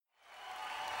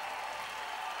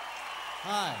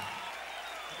Hi.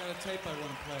 I got a tape I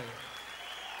want to play.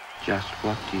 Just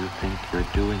what do you think you're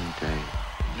doing, Dave?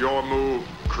 Your move,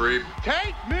 creep.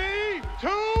 Take me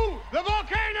to the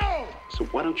volcano! So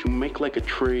why don't you make like a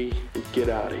tree and get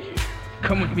out of here?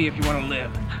 Come with me if you want to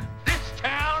live. This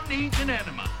town needs an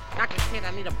enema. Dr. Kid,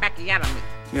 I need a backiotomy.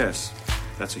 Yes,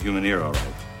 that's a human ear, all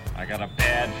right. I got a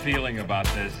bad feeling about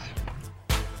this.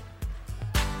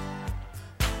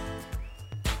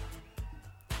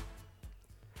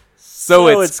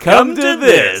 So it's come to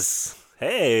this.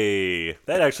 Hey,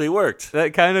 that actually worked.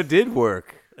 That kind of did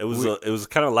work. It was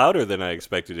kind of louder than I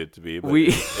expected it to be, but We-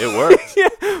 it worked.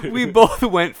 Yeah, we both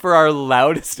went for our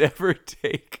loudest ever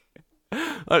take.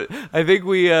 I think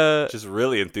Just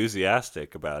really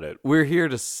enthusiastic about it. we're here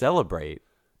to celebrate.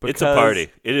 It's a because party.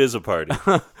 It is a party.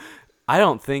 I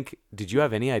don't think. Did you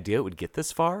have any idea it would get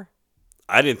this far?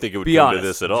 I didn't think it would Be come honest. to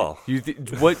this at all.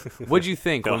 What'd you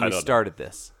think No, when I we don't know. started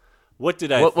this? What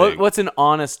did I think? What's an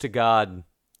honest to God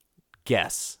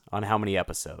guess on how many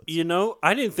episodes? You know,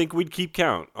 I didn't think we'd keep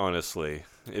count, honestly.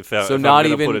 If So I'm not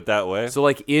gonna even put it that way. So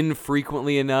like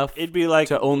infrequently enough. It'd be like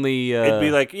to only. It'd be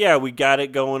like, yeah, we got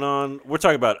it going on. We're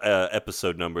talking about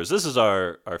episode numbers. This is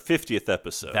our 50th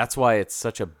episode. That's why it's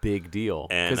such a big deal.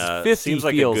 And, 'Cause 50 seems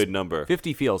like a feels, good number.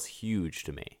 50 feels huge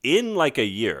to me. In like a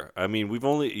year. I mean, we've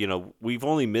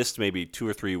only missed maybe 2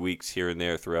 or 3 weeks here and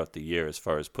there throughout the year as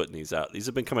far as putting these out. These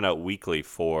have been coming out weekly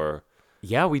for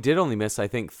Yeah, we did only miss, I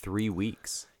think, 3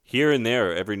 weeks. here and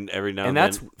there every now and then. And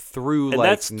that's through And like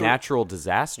that's through- natural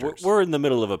disasters. We're in the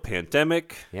middle of a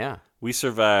pandemic. Yeah. We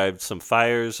survived some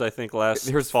fires, I think, last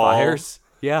There's fall. fires.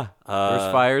 Yeah. There's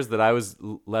fires that I was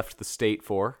left the state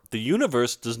for. The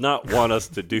universe does not want us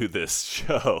to do this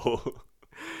show.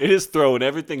 It is throwing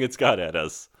everything it's got at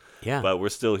us. Yeah. But we're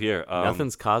still here.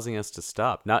 Nothing's causing us to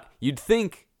stop. You'd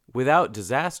think without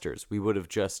disasters, we would have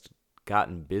just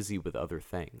gotten busy with other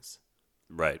things.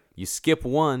 Right. You skip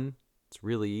one, it's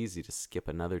really easy to skip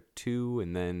another 2,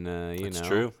 and then, That's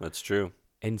true. That's true.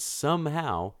 And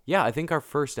somehow, yeah, I think our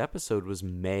first episode was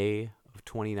May of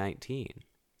 2019.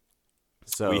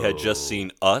 So We had just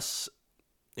seen Us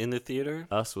in the theater.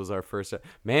 Us was our first.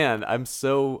 Man, I'm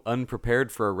so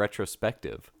unprepared for a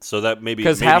retrospective. So that maybe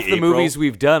Because half the April. movies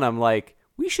we've done, I'm like,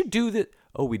 we should do that.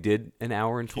 Oh, we did an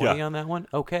hour and 20 Yeah. on that one?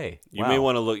 Okay. You wow. may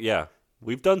want to look. Yeah,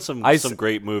 we've done some I some s-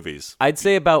 great movies. I'd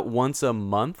say about once a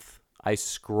month, I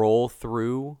scroll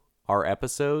through our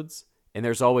episodes, and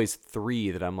there's always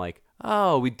 3 that I'm like,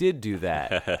 oh, we did do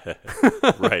that.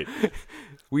 Right.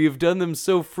 We have done them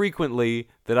so frequently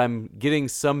that I'm getting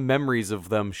some memories of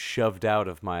them shoved out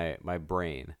of my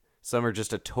brain. Some are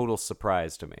just a total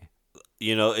surprise to me.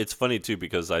 You know, it's funny too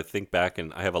because I think back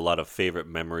and I have a lot of favorite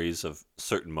memories of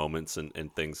certain moments and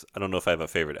things. I don't know if I have a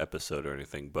favorite episode or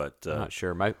anything, but I'm not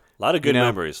sure. a lot of good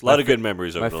memories. A lot of good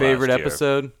memories over My the favorite last year.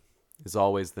 episode is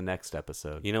always the next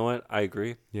episode. You know what? I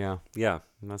agree. Yeah. Yeah.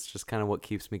 And that's just kind of what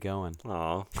keeps me going.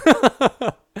 Aw.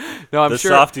 No, I'm The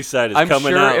sure softy side is I'm coming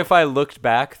sure out. if I looked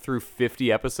back through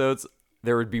 50 episodes,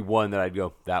 there would be one that I'd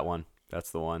go, that one.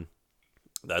 That's the one.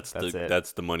 That's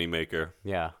it. the money maker.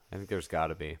 Yeah, I think there's got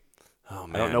to be. Oh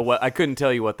man. I don't know what. I couldn't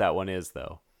tell you what that one is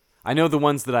though. I know the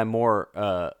ones that I'm more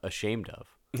ashamed of.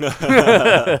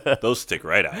 Those stick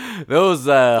right out. Those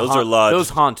are lodged Those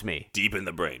haunt me. deep in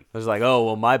the brain. I was like, oh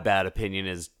well, my bad opinion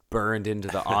is burned into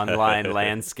the online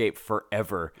landscape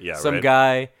forever. Yeah, some right.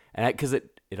 guy, and because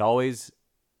it always.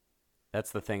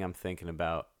 That's the thing I'm thinking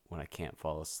about when I can't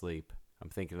fall asleep. I'm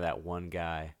thinking of that one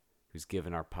guy who's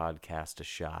given our podcast a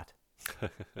shot,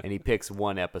 and he picks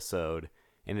one episode,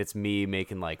 and it's me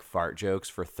making like fart jokes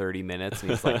for 30 minutes,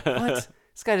 and he's like, "What?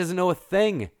 This guy doesn't know a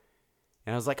thing."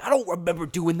 And I was like, "I don't remember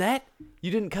doing that.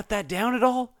 You didn't cut that down at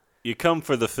all." You come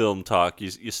for the film talk.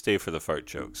 You stay for the fart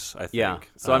jokes. I think. Yeah.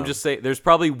 So I'm just saying, there's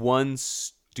probably one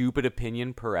stupid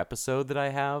opinion per episode that I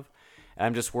have. And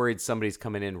I'm just worried somebody's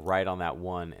coming in right on that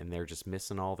one, and they're just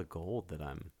missing all the gold that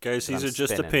I'm. Guys, that these I'm are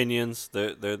just spinning. opinions.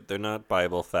 They're not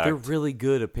Bible fact. They're really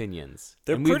good opinions.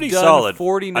 They're And we've pretty done solid.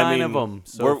 49 I mean, of them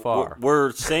so far.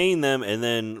 We're saying them and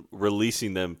then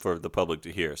releasing them for the public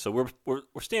to hear. So we're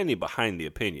standing behind the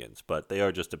opinions, but they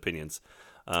are just opinions.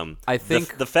 I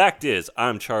think the fact is,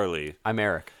 I'm Charlie, I'm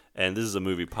Eric. and this is a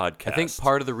movie podcast. I think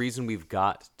part of the reason we've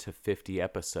got to 50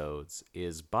 episodes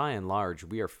is, by and large,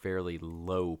 we are fairly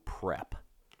low prep.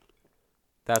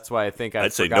 That's why I think I've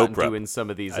I'd say no forgotten prep. doing some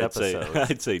of these I'd episodes.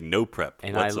 I'd say no prep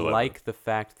And whatsoever. I like the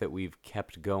fact that we've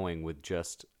kept going with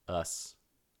just us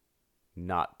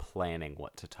not planning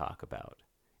what to talk about.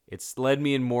 It's led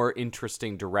me in more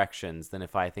interesting directions than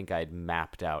if I think I'd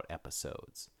mapped out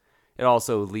episodes. It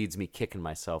also leads me kicking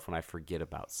myself when I forget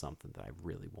about something that I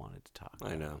really wanted to talk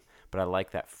about. I know. But I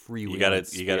like that freewheeling You gotta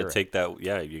spirit. take that.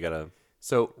 Yeah, you gotta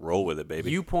So roll with it,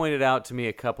 baby. You pointed out to me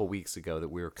a couple weeks ago that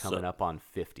we were coming up on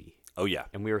 50. Oh, yeah.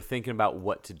 And we were thinking about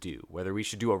what to do, whether we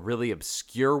should do a really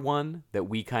obscure one that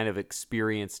we kind of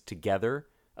experienced together,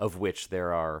 of which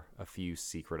there are a few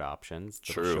secret options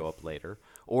that will show up later,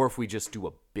 or if we just do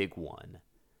a big one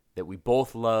that we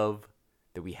both love,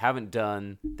 that we haven't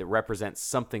done, that represents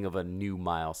something of a new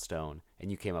milestone,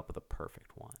 and you came up with a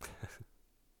perfect one.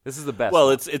 This is the best Well,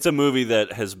 one. it's a movie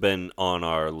that has been on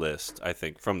our list, I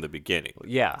think, from the beginning.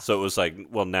 Yeah. So it was like,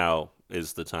 well, now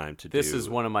is the time to do... This is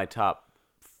one of my top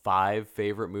 5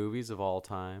 favorite movies of all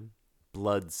time,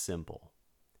 Blood Simple.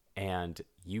 And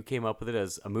you came up with it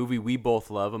as a movie we both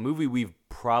love, a movie we've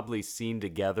probably seen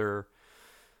together,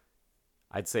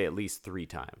 I'd say at least 3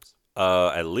 times.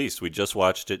 At least. We just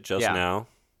watched it now.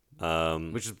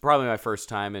 Which is probably my first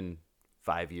time in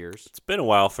 5 years. It's been a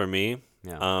while for me.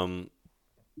 Yeah.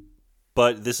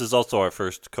 But this is also our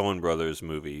first Coen Brothers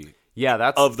movie. Yeah,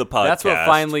 that's of the podcast. That's what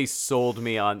finally sold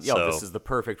me on. So, this is the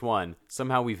perfect one.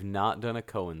 Somehow we've not done a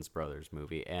Coen's Brothers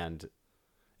movie, and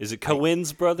is it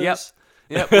Coen's Brothers?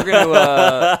 Yep. We're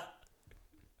gonna.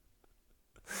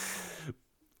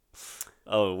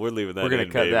 Oh, we're leaving that. We're gonna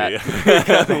in, cut baby.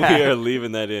 that. We are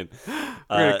leaving that in.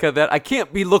 We're gonna cut that. I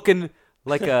can't be looking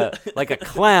like a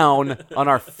clown on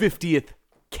our 50th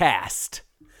cast.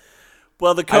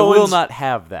 Well, the Coens, I will not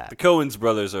have that. The Coens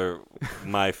brothers are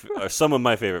some of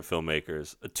my favorite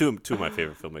filmmakers. Two of my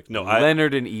favorite filmmakers. No,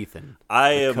 Leonard and Ethan.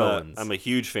 I'm a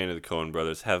huge fan of the Coen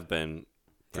brothers. Have been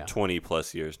for 20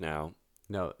 plus years now.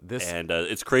 No, and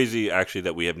it's crazy actually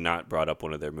that we have not brought up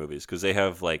one of their movies because they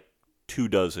have like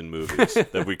 24 movies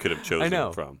that we could have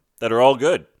chosen from that are all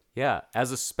good. Yeah,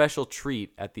 as a special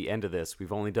treat at the end of this,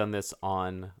 we've only done this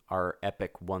on our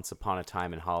epic Once Upon a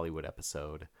Time in Hollywood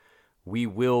episode. We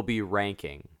will be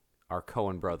ranking our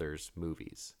Coen Brothers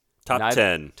movies. Top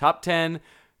 10. Top 10.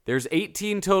 There's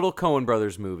 18 total Coen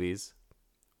Brothers movies.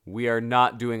 We are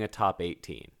not doing a top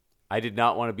 18. I did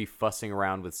not want to be fussing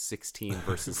around with 16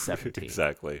 versus 17.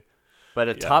 Exactly. But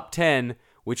a top 10,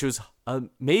 which was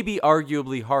maybe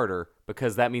arguably harder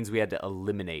because that means we had to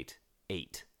eliminate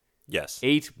 8. Yes.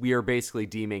 8 we are basically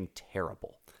deeming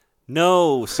terrible.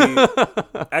 No, see,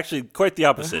 actually, quite the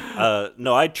opposite.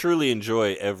 No, I truly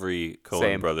enjoy every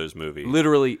Coen Brothers movie.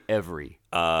 Literally every.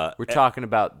 We're talking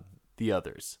about the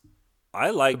others. I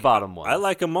like the bottom ones. I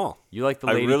like them all. You like the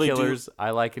Lady really Killers. Do.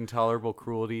 I like Intolerable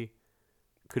Cruelty.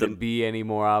 Could it be any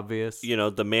more obvious? You know,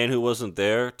 The Man Who Wasn't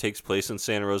There takes place in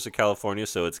Santa Rosa, California,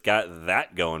 so it's got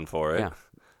that going for it. Yeah.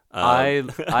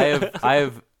 I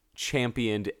have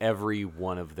championed every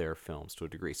one of their films to a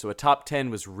degree. So a top 10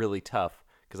 was really tough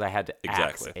because I had to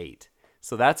axe 8.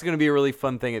 So that's going to be a really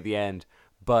fun thing at the end.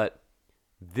 But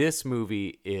this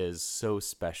movie is so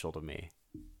special to me.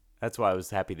 That's why I was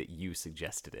happy that you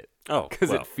suggested it. Oh,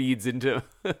 because it feeds into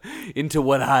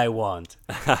what I want.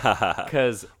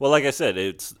 Because like I said,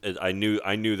 I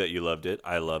knew that you loved it.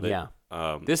 I love it.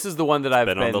 Yeah. This is the one that I've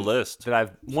been on the list.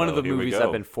 One of the movies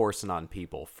I've been forcing on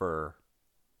people for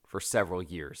several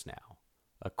years now.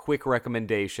 A quick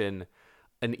recommendation,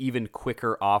 an even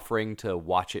quicker offering to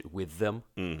watch it with them.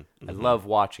 Mm-hmm. I love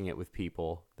watching it with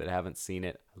people that haven't seen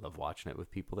it. I love watching it with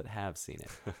people that have seen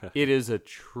it. It is a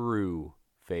true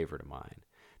favorite of mine.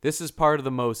 This is part of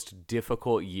the most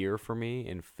difficult year for me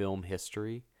in film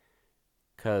history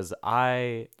because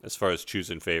as far as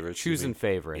choosing favorites,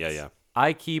 yeah.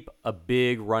 I keep a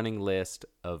big running list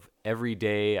of every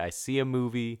day I see a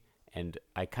movie and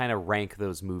I kind of rank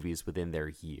those movies within their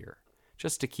year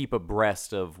just to keep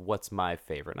abreast of what's my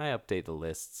favorite. And I update the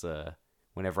lists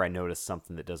whenever I notice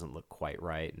something that doesn't look quite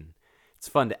right, and it's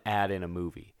fun to add in a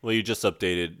movie. Well, you just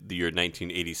updated your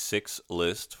 1986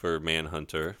 list for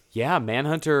Manhunter. Yeah,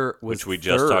 Manhunter was which we third.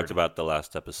 Just talked about the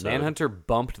last episode. Manhunter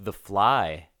bumped The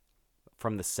Fly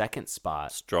from the second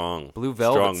spot. Strong. Blue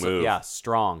Velvet. Strong move. Yeah,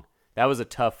 strong. That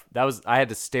was I had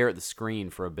to stare at the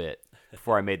screen for a bit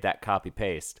before I made that copy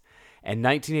paste. And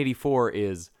 1984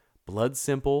 is Blood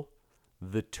Simple,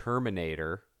 The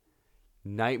Terminator,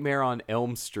 Nightmare on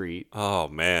Elm Street. Oh,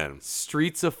 man.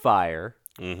 Streets of Fire.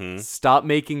 Mm-hmm. Stop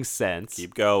Making Sense.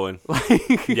 Keep going.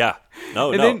 Yeah.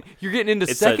 And then you're getting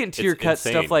into second tier cut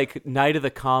stuff like Night of the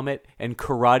Comet and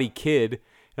Karate Kid.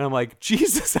 And I'm like,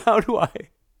 Jesus, how do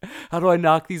I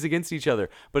knock these against each other?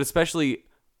 But especially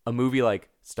a movie like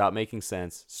Stop Making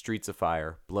Sense, Streets of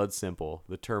Fire, Blood Simple,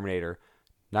 The Terminator,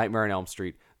 Nightmare on Elm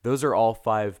Street. Those are all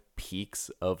 5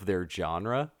 peaks of their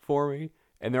genre for me.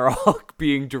 And they're all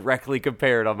being directly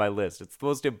compared on my list. It's the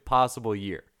most impossible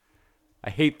year. I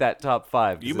hate that top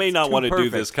 5. You may not want to do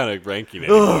this kind of ranking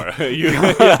anymore.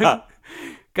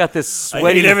 Got this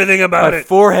sweaty. I hate everything about my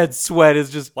forehead sweat is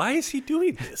just. Why is he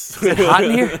doing this? Is it hot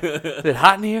in here? Is it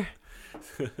hot in here?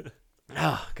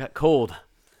 Got cold.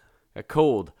 Got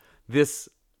cold. This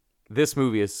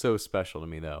movie is so special to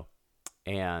me, though,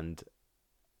 and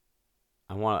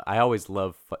I always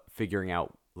love figuring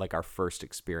out like our first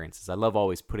experiences. I love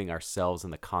always putting ourselves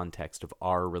in the context of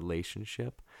our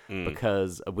relationship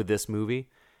because with this movie,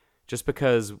 just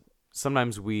because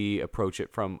sometimes we approach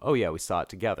it from, oh yeah, we saw it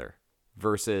together,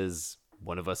 versus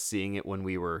one of us seeing it when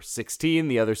we were 16,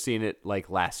 the other seeing it like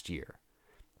last year.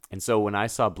 And so when I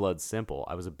saw Blood Simple,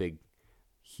 I was a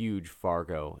huge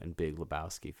Fargo and Big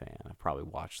Lebowski fan. I probably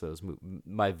watched those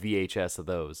my VHS of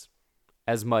those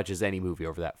as much as any movie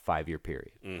over that 5-year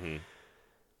period. Mm-hmm.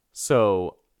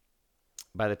 So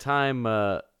by the time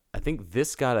I think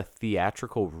this got a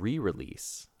theatrical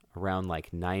re-release around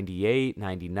like 98,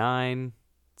 99,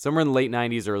 somewhere in the late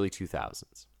 90s, early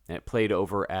 2000s. And it played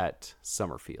over at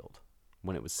Summerfield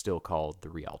when it was still called the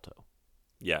Rialto.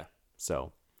 Yeah.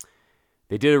 So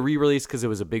they did a re-release because it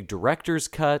was a big director's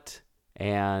cut,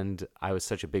 and I was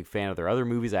such a big fan of their other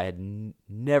movies. I had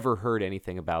never heard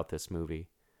anything about this movie,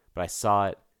 but I saw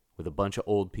it with a bunch of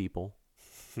old people.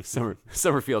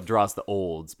 Summerfield draws the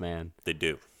olds, man. They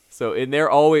do. So, and they're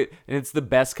always, and it's the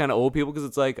best kind of old people because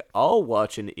it's like, I'll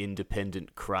watch an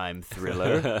independent crime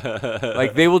thriller.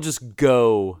 Like, they will just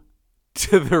go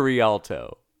to the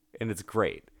Rialto, and it's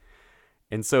great.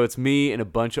 And so it's me and a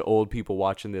bunch of old people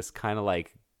watching this kind of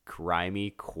like grimy,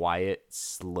 quiet,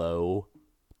 slow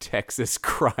Texas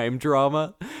crime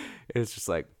drama. And it's just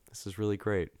like, this is really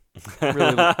great.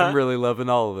 I'm really loving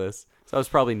all of this. So I was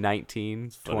probably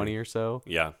 19, 20 or so.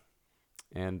 Yeah.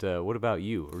 And what about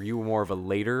you? Were you more of a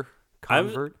later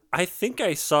convert? I think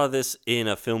I saw this in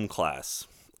a film class.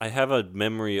 I have a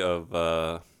memory of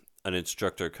an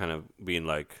instructor kind of being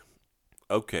like,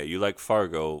 okay, you like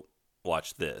Fargo,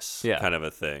 watch this, kind of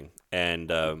a thing.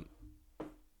 And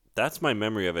that's my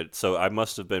memory of it. So I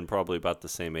must have been probably about the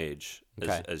same age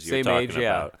as you're talking about.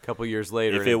 Yeah. A couple years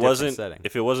later if in it a wasn't, different setting.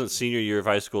 If it wasn't senior year of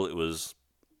high school, it was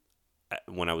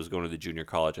when I was going to the junior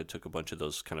college. I took a bunch of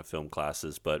those kind of film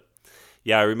classes. But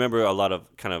yeah, I remember a lot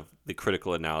of kind of the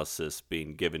critical analysis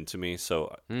being given to me.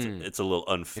 So it's a little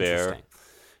unfair.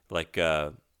 Like,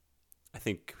 I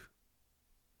think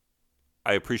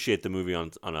I appreciate the movie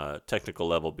on a technical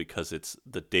level because it's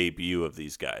the debut of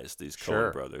these guys, these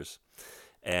Coen brothers.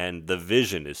 And the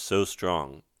vision is so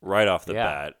strong right off the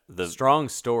bat. The strong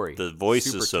story. The voice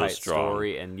super is so tight strong.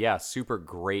 Story, and super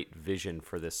great vision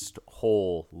for this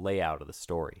whole layout of the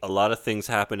story. A lot of things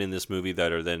happen in this movie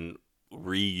that are then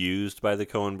reused by the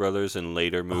Coen brothers in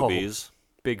later movies.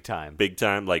 Big time. Big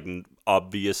time, like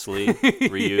obviously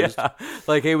reused. Yeah.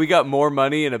 Like, hey, we got more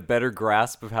money and a better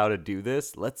grasp of how to do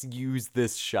this. Let's use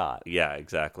this shot. Yeah,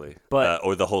 exactly. But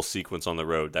or the whole sequence on the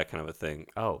road, that kind of a thing.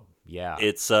 Oh, yeah.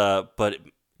 It's but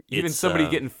even it's, somebody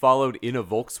getting followed in a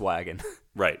Volkswagen,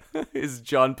 right, is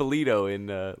John Polito in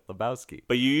Lebowski.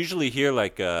 But you usually hear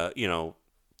like the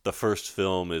first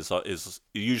film is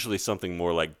usually something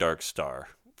more like Dark Star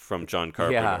from John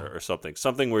Carpenter or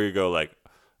something where you go like,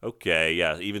 okay,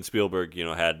 yeah, even Spielberg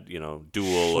had Duel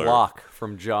Schlock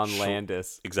from John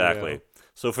Landis. Exactly. Yeah.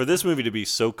 So for this movie to be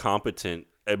so competent,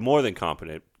 more than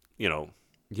competent,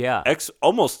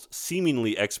 almost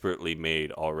seemingly expertly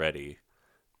made already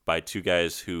by two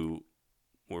guys who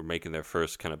were making their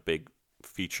first kind of big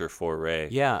feature foray.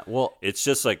 Yeah, well, it's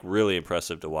just like really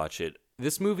impressive to watch it.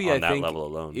 This movie, on I that think, level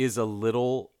alone, is a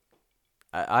little.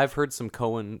 I've heard some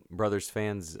Coen Brothers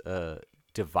fans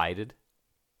divided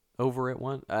over it.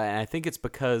 And I think it's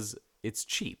because it's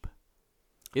cheap.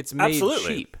 It's made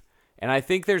cheap, and I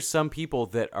think there's some people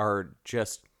that are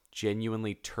just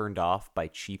genuinely turned off by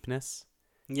cheapness.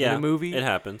 In a movie, it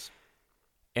happens.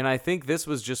 And I think this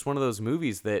was just one of those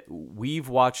movies that we've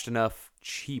watched enough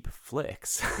cheap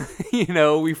flicks.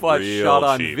 We've watched Real shot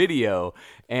on cheap. video,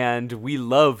 and we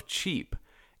love cheap.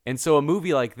 And so a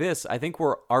movie like this, I think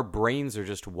our brains are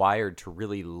just wired to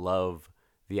really love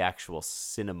the actual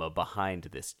cinema behind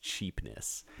this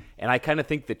cheapness. And I kind of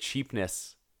think the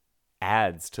cheapness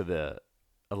adds to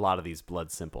a lot of these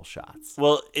Blood Simple shots.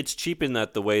 Well, it's cheap in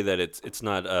that the way that it's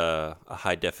not a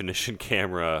high definition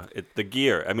camera. The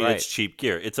gear, I mean, It's cheap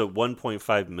gear. It's a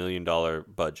 $1.5 million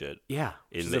budget. Yeah,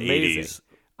 in the amazing.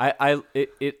 80s.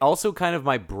 It also kind of,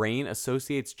 my brain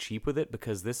associates cheap with it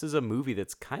because this is a movie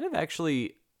that's kind of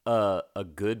actually a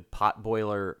good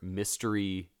potboiler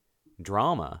mystery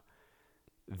drama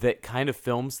that kind of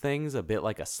films things a bit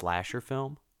like a slasher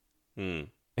film. And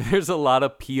there's a lot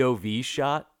of POV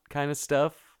shot kind of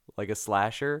stuff, like a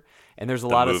slasher, and there's a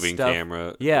lot of moving stuff.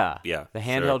 Camera. Yeah, the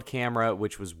handheld camera,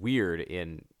 which was weird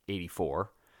in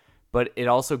 '84, but it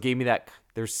also gave me that.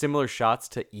 There's similar shots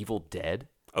to Evil Dead.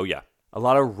 Oh yeah, a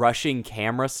lot of rushing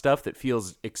camera stuff that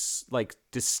feels like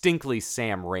distinctly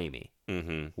Sam Raimi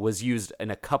was used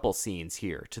in a couple scenes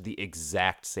here to the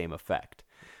exact same effect.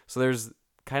 So there's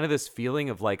kind of this feeling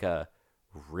of like a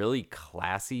really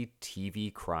classy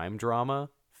TV crime drama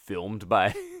filmed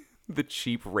by the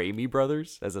cheap Raimi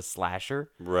brothers as a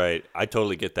slasher. Right. I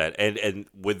totally get that. And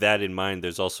with that in mind,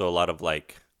 there's also a lot of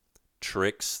like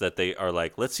tricks that they are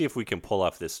like, let's see if we can pull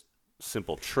off this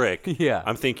simple trick. Yeah.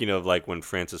 I'm thinking of like when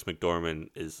Frances McDormand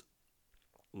is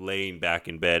laying back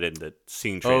in bed and the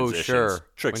scene transitions. Oh, sure.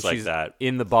 Tricks when like she's that.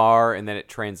 in the bar and then it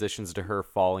transitions to her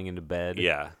falling into bed.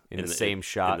 Yeah. In the same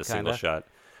shot, in the single kinda. shot.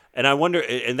 And I wonder,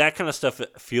 and that kind of stuff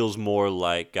feels more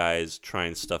like guys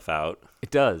trying stuff out. It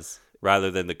does.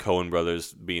 Rather than the Coen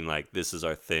brothers being like, this is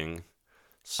our thing.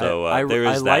 So I there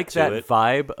is like that to it.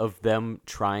 vibe of them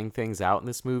trying things out in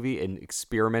this movie and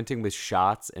experimenting with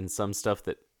shots and some stuff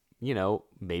that, you know,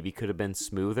 maybe could have been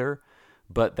smoother.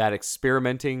 But that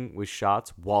experimenting with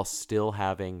shots while still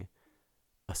having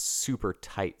a super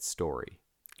tight story.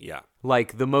 Yeah.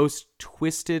 Like the most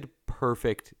twisted,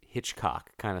 perfect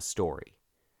Hitchcock kind of story.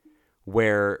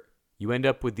 Where you end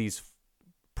up with these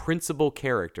principal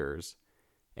characters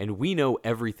and we know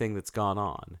everything that's gone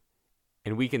on.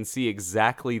 And we can see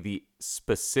exactly the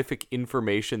specific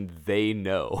information they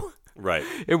know. Right.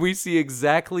 And we see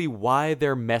exactly why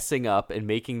they're messing up and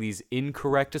making these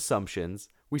incorrect assumptions.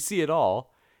 We see it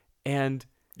all. And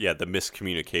yeah, the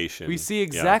miscommunication. we see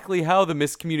exactly how the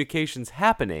miscommunication's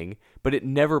happening, but it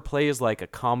never plays like a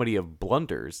comedy of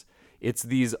blunders. It's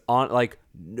these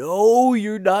no,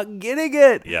 you're not getting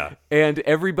it. Yeah. And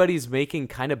everybody's making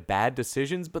kind of bad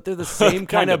decisions, but they're the same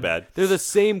kind of bad. They're the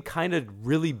same kind of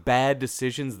really bad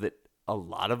decisions that a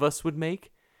lot of us would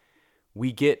make.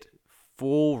 We get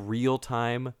full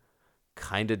real-time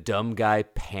kind of dumb guy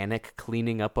panic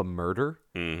cleaning up a murder.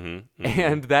 Mm-hmm.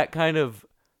 And that kind of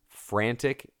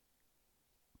frantic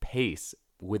pace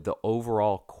with the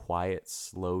overall quiet,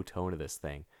 slow tone of this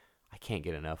thing. I can't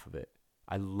get enough of it.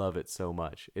 I love it so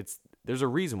much. There's a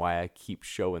reason why I keep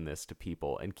showing this to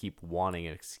people and keep wanting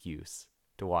an excuse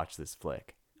to watch this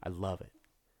flick. I love it.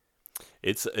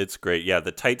 It's great. Yeah,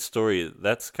 the tight story,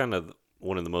 that's kind of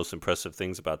one of the most impressive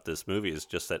things about this movie is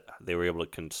just that they were able to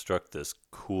construct this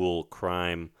cool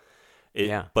crime.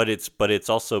 But it's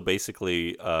also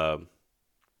basically it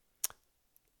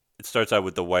starts out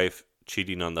with the wife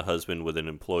cheating on the husband with an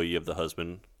employee of the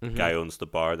husband. Mm-hmm. Guy owns the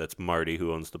bar. That's Marty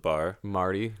who owns the bar.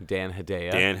 Marty, Dan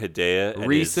Hedaya. Dan Hedaya. and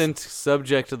Recent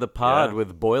subject of the pod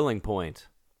with Boiling Point.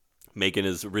 making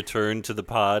his return to the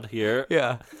pod here.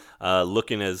 Yeah.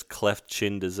 Looking as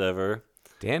cleft-chinned as ever.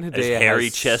 Dan as Hedaya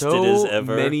hairy-chested has so as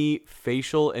ever. many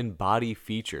facial and body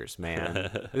features,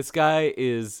 man. This guy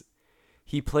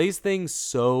he plays things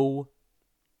so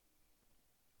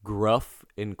gruff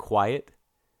and quiet,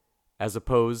 as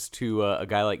opposed to a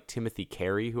guy like Timothy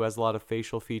Carey, who has a lot of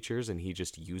facial features, and he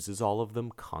just uses all of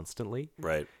them constantly.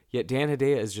 Right. Yet Dan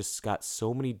Hedaya has just got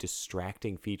so many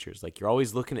distracting features. Like, you're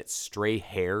always looking at stray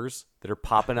hairs that are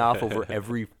popping off over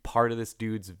every part of this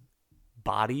dude's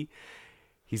body.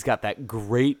 He's got that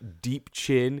great deep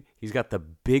chin. He's got the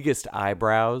biggest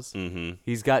eyebrows. Mm-hmm.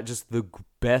 He's got just the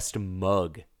best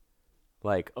mug.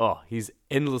 Like, he's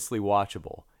endlessly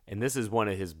watchable. And this is one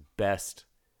of his best.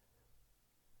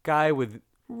 Guy with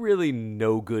really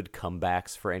no good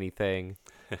comebacks for anything.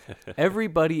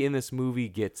 Everybody in this movie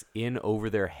gets in over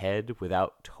their head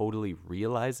without totally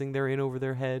realizing they're in over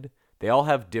their head. They all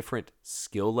have different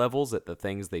skill levels at the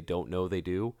things they don't know they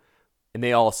do. And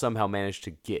they all somehow manage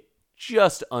to get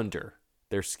just under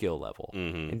their skill level.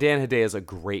 Mm-hmm. And Dan Hedaya is a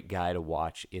great guy to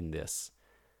watch in this.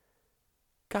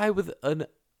 Guy with a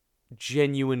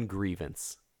genuine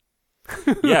grievance.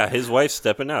 Yeah, his wife's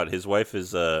stepping out. His wife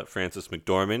is Frances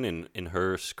McDormand in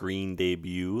her screen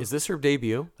debut. Is this her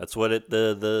debut? That's what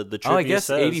the trivia I guess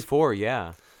says. 84,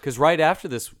 yeah. Because right after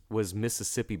this was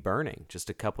Mississippi Burning,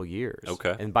 just a couple years.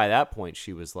 Okay. And by that point,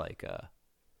 she was like a,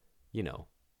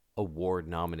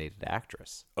 award-nominated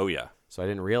actress. Oh, yeah. So I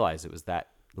didn't realize it was that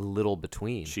little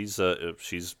between. She's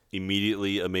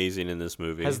immediately amazing in this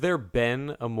movie. Has there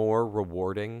been a more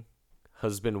rewarding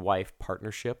husband-wife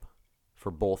partnership for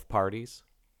both parties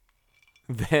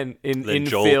than in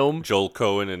film? Joel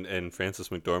Coen and Frances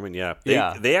McDormand,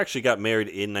 yeah. They actually got married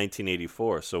in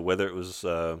 1984, so whether it was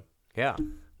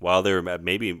while they were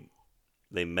maybe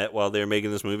they met while they were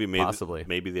making this movie, possibly.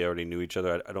 Maybe they already knew each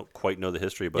other. I don't quite know the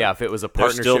history, but if it was a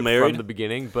partnership still married from the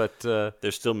beginning, but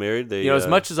they're still married. They as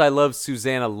much as I love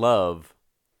Susanna Love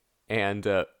and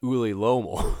Uli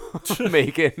Lommel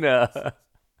making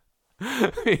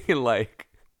like.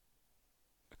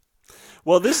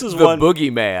 Well, this is the one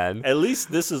boogeyman. At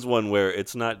least this is one where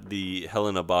it's not the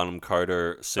Helena Bonham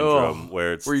Carter syndrome,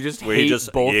 where you just hate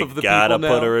both of the gotta people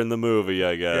now. put her in the movie,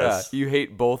 I guess. Yeah, you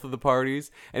hate both of the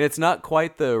parties, and it's not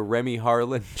quite the Remy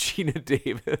Harlan, Gina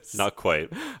Davis. Not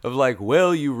quite. Of like,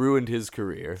 well, you ruined his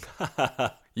career.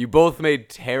 You both made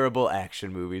terrible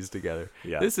action movies together.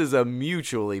 Yeah. This is a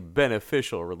mutually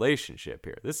beneficial relationship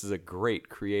here. This is a great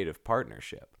creative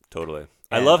partnership. Totally.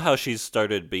 I love how she's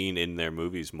started being in their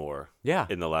movies more. Yeah.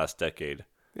 In the last decade.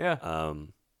 Yeah.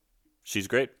 She's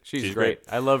great. She's great.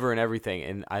 I love her in everything,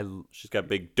 and she's got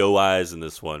big doe eyes in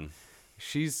this one.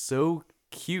 She's so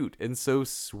cute and so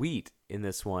sweet in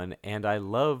this one, and I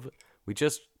love. We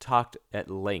just talked at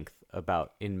length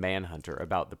in Manhunter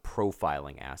about the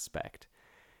profiling aspect.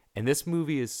 And this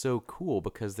movie is so cool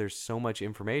because there's so much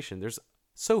information. There's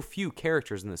so few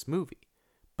characters in this movie.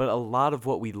 But a lot of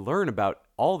what we learn about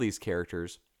all these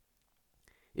characters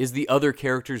is the other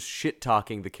characters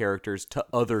shit-talking the characters to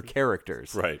other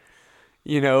characters. Right.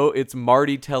 You know, it's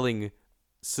Marty telling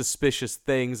suspicious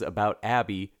things about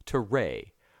Abby to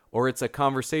Ray. Or it's a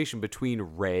conversation between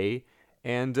Ray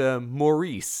and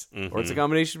Maurice. Mm-hmm. Or it's a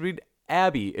combination between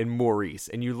Abby and Maurice,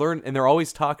 and you learn, and they're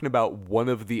always talking about one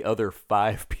of the other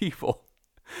 5 people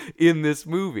in this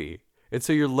movie, and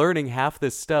so you're learning half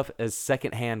this stuff as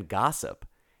secondhand gossip,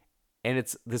 and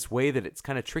it's this way that it's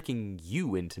kind of tricking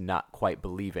you into not quite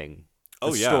believing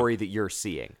the story that you're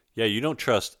seeing. Yeah, you don't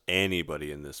trust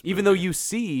anybody in this movie. Even though you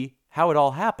see how it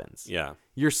all happens. Yeah.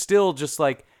 You're still just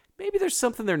like, maybe there's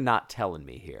something they're not telling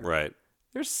me here. Right.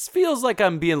 There feels like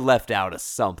I'm being left out of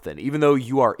something, even though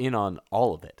you are in on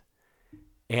all of it.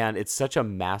 And it's such a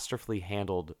masterfully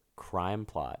handled crime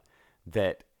plot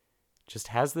that just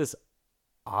has this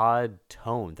odd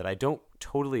tone that I don't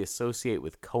totally associate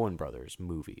with Coen Brothers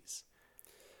movies.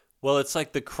 Well, it's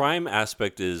like the crime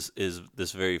aspect is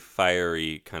this very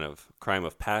fiery kind of crime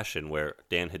of passion where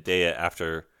Dan Hedaya,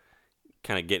 after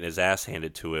kind of getting his ass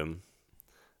handed to him,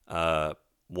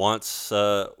 wants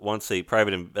a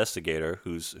private investigator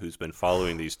who's been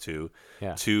following these two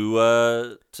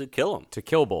to kill him. To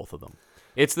kill both of them.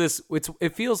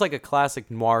 It feels like a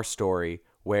classic noir story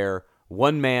where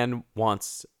one man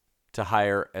wants to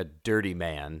hire a dirty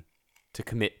man to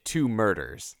commit 2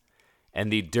 murders,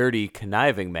 and the dirty,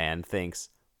 conniving man thinks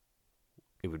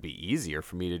it would be easier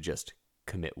for me to just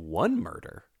commit 1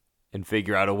 murder and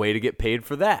figure out a way to get paid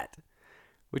for that,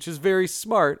 which is very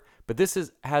smart. But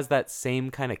this has that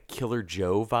same kind of Killer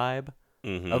Joe vibe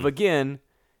of, again,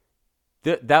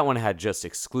 that one had just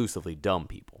exclusively dumb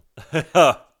people.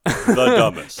 The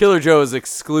dumbest. Killer Joe is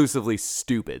exclusively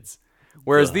stupids.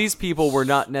 Whereas these people were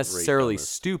not necessarily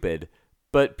stupid,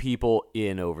 but people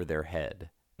in over their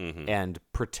head and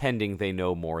pretending they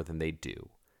know more than they do.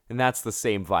 And that's the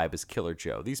same vibe as Killer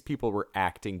Joe. These people were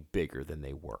acting bigger than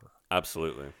they were.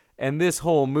 Absolutely. And this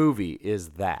whole movie is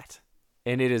that.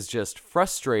 And it is just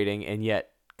frustrating and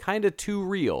yet kind of too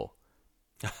real.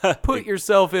 Put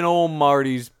yourself in old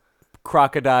Marty's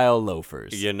crocodile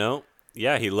loafers. You know?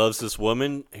 Yeah, he loves this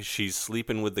woman. She's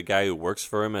sleeping with the guy who works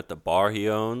for him at the bar he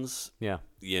owns. Yeah.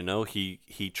 You know, he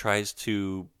tries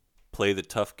to play the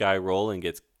tough guy role and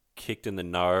gets kicked in the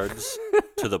nards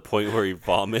to the point where he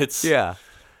vomits. Yeah.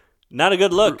 Not a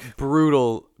good look.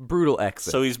 Brutal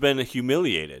exit. So he's been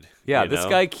humiliated. Yeah, you this know?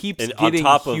 guy keeps and getting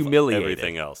on top humiliated. of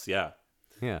everything else. Yeah.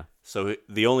 Yeah. So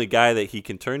the only guy that he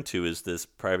can turn to is this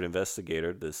private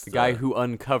investigator. The guy who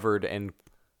uncovered and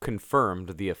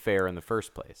confirmed the affair in the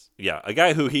first place. Yeah, a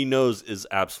guy who he knows is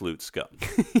absolute scum.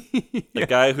 The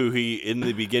guy who he, in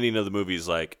the beginning of the movie, is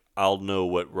like, I'll know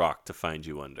what rock to find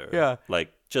you under. Yeah.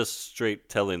 Like, just straight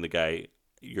telling the guy,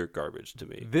 you're garbage to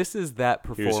me. This is that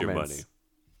performance. Here's your money.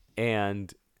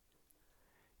 And,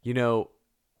 you know,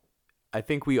 I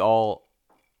think we all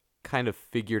kind of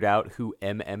figured out who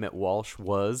M. Emmett Walsh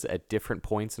was at different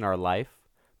points in our life.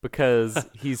 Because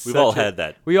he's We all had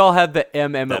the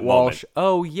M. Emmett Walsh. Moment.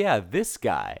 Oh, yeah, this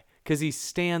guy. Because he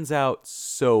stands out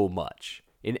so much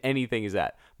in anything he's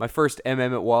at. My first M.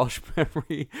 Emmett Walsh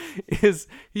memory is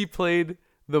he played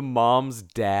the mom's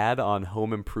dad on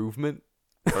Home Improvement.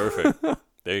 Perfect.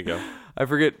 There you go. I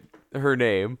forget her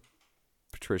name.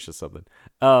 Patricia something.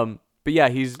 But yeah,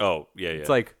 he's... Oh, yeah. It's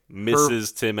like...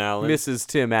 Mrs. Tim Allen. Mrs.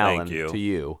 Tim Allen Thank you. to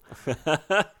you.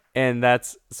 And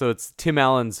it's Tim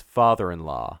Allen's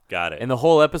father-in-law. Got it. And the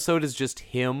whole episode is just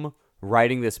him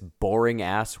writing this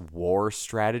boring-ass war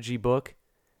strategy book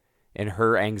and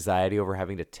her anxiety over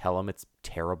having to tell him it's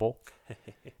terrible.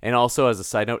 And also, as a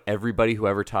side note, everybody who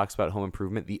ever talks about Home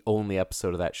Improvement, the only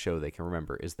episode of that show they can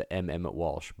remember is the M. Emmett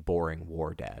Walsh boring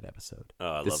war dad episode.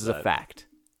 Oh, I this love is that. a fact.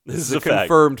 This is a a fact.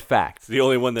 confirmed fact. It's the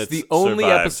only one that's It's the only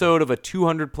survived. episode of a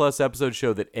 200-plus episode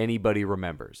show that anybody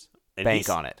remembers. And Bank he's-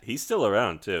 on it. He's still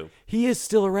around, too. He is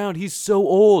still around. He's so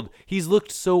old. He's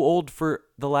looked so old for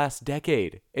the last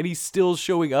decade, and he's still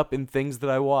showing up in things that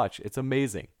I watch. It's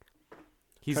amazing.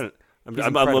 He's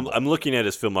incredible. I'm looking at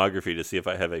his filmography to see if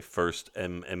I have a first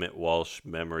Emmett Walsh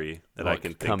memory that I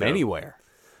can think come of. anywhere.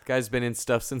 The guy's been in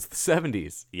stuff since the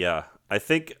 70s. Yeah, I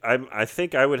think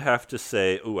I would have to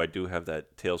say. Oh, I do have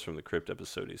that Tales from the Crypt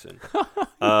episode he's in.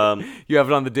 You have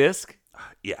it on the disc?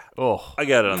 Yeah, Oh, I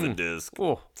got it on the disc.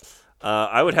 oh.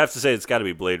 I would have to say it's got to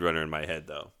be Blade Runner in my head,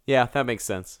 though. Yeah, that makes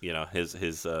sense. You know, his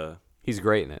He's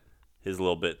great in it.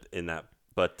 little bit in that.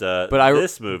 But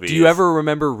this movie. Do you ever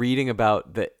remember reading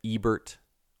about the Ebert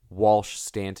Walsh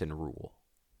Stanton rule?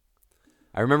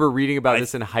 I remember reading about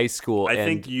this in high school. I and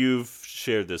think you've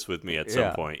shared this with me at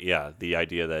some point. Yeah, the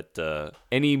idea that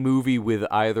any movie with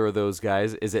either of those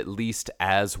guys is at least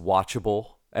as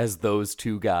watchable as those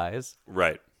two guys.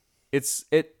 right.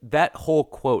 That whole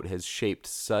quote has shaped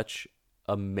such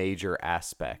a major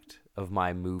aspect of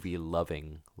my movie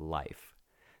loving life.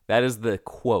 That is the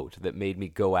quote that made me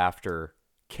go after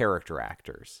character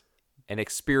actors and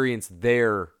experience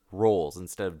their roles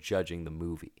instead of judging the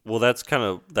movie. Well, that's kind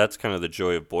of the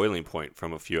joy of Boiling Point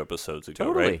from a few episodes ago,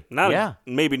 Totally. right?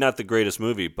 Maybe not the greatest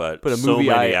movie, but But a so movie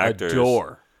many I actors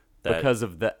adore that because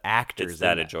of the actors. it's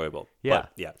that in it. enjoyable. Yeah.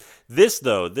 But, yeah. This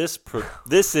though, this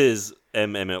is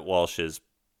Emmett Walsh's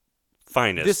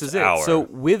finest. This is it. hour. So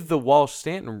with the Walsh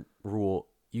Stanton rule,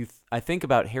 I think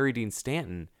about Harry Dean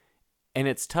Stanton, and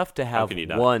it's tough to have can you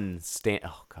not? one Stanton.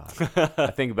 Oh God, I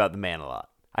think about the man a lot.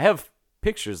 I have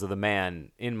pictures of the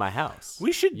man in my house.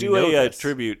 we should You do know a this.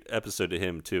 tribute episode to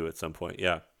him too at some point.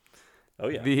 Yeah. Oh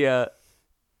yeah.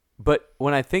 But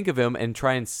when I think of him and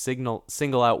try and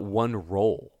single out one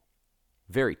role,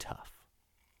 very tough.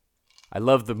 I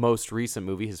love the most recent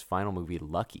movie, his final movie,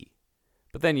 Lucky.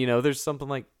 But then, there's something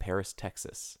like Paris,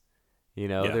 Texas.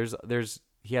 Yeah.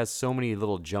 He has so many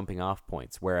little jumping off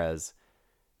points, whereas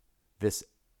this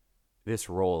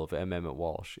role of M. Emmett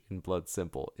Walsh in Blood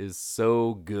Simple is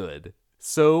so good.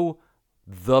 So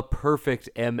the perfect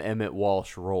M. Emmett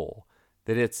Walsh role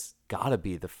that it's got to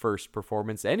be the first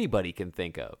performance anybody can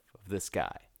think of this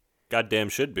guy. Goddamn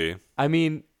should be. I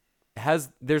mean,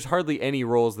 there's hardly any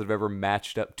roles that have ever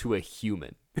matched up to a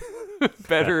human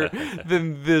better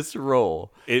than this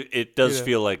role. It does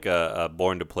feel like a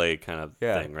Born to Play kind of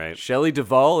thing, right? Shelley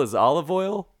Duvall as Olive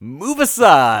Oil. Move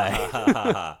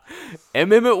aside.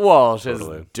 M. Emmett Walsh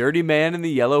Totally. as Dirty Man in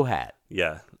the Yellow Hat.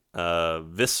 Yeah.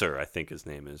 Visser, I think his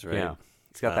name is, right? Yeah.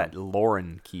 He's got that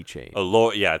Lauren keychain.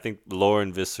 Oh, I think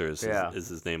Lauren Visser is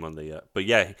his name on the. But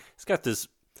yeah, he's got this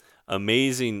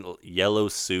amazing yellow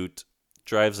suit,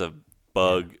 drives a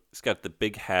bug. He's got the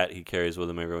big hat he carries with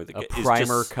him everywhere. A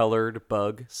primer-colored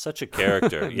bug. Such a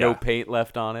character. Yeah. No paint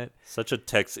left on it. Such a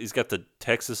He's got the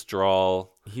Texas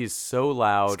drawl. He's so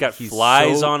loud. He's got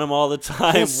flies on him all the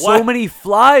time. He has so many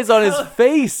flies on his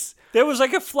face. There was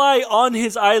like a fly on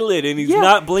his eyelid, and he's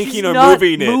not blinking he's or not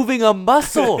moving it. moving a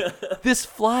muscle. This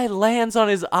fly lands on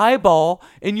his eyeball,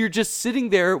 and you're just sitting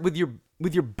there with your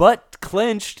butt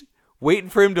clenched, waiting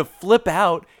for him to flip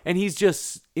out, and he's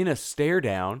just in a stare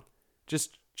down,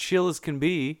 just chill as can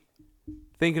be,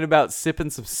 thinking about sipping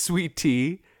some sweet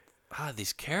tea.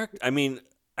 These characters. I mean,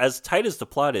 as tight as the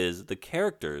plot is, the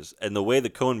characters and the way the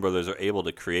Coen brothers are able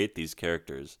to create these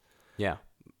characters. Yeah,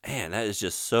 man, that is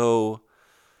just so.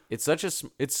 It's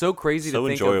so crazy so to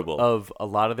think enjoyable. of a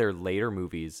lot of their later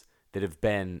movies that have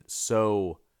been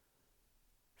so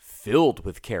filled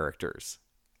with characters.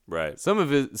 Right. Some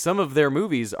of their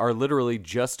movies are literally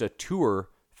just a tour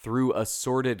through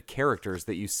assorted characters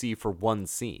that you see for one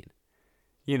scene.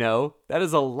 That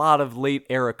is a lot of late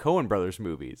era Coen brothers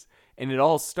movies. And it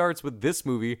all starts with this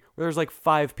movie where there's like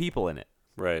 5 people in it.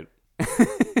 Right.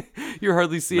 You're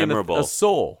hardly seeing Memorable. a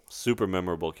soul. Super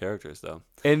memorable characters, though.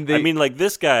 And I mean, like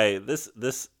this guy, this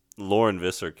Lauren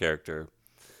Visser character,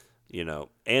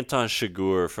 Anton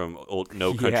Chigurh from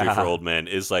No Country for Old Men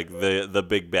is like the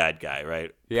big bad guy,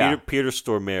 right? Yeah. Peter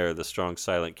Stormare, the strong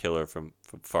silent killer from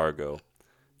Fargo.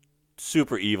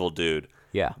 Super evil dude.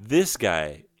 Yeah. This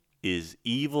guy is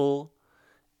evil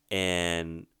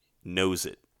and knows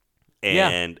it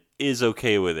and is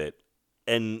okay with it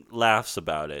and laughs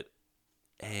about it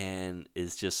and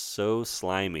is just so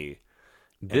slimy.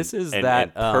 This is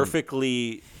and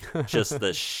perfectly just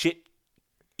the shit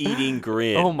eating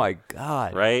grin. Oh my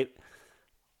god. Right?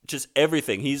 Just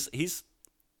everything. He's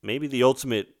maybe the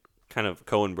ultimate kind of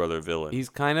Coen brother villain. He's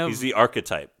the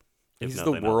archetype. He's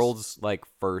the world's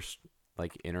first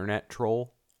internet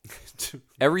troll.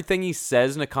 Everything he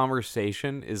says in a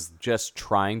conversation is just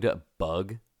trying to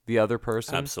bug the other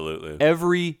person. Absolutely.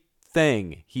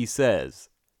 Everything he says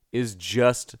is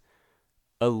just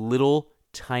a little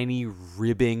tiny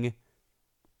ribbing,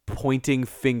 pointing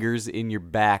fingers in your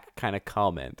back kind of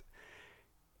comment.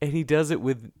 And he does it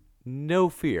with no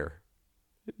fear.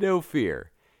 No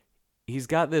fear. He's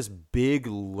got this big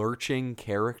lurching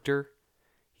character.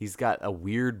 He's got a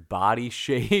weird body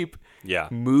shape. Yeah.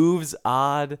 Moves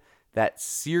odd. That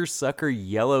seersucker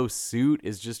yellow suit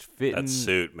is just fitting. That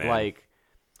suit, man. Like,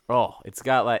 oh, it's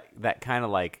got like that kind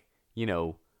of like, you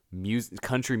know,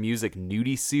 country music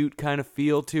nudie suit kind of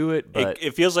feel to it. But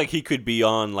it feels like he could be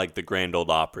on like the Grand Ole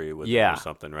Opry with him or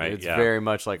something, right? It's very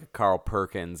much like a Carl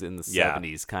Perkins in the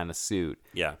 70s kind of suit.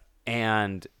 Yeah.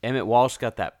 And Emmett Walsh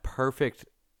got that perfect,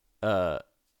 the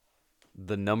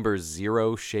number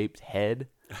 0 shaped head.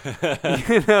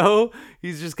 You know,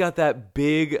 he's just got that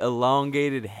big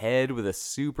elongated head with a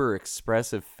super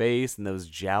expressive face and those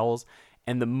jowls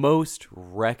and the most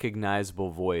recognizable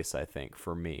voice, I think,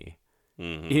 for me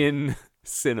in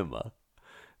cinema.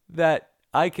 That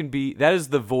is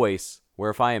the voice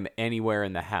where if I am anywhere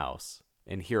in the house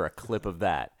and hear a clip of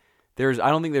that, I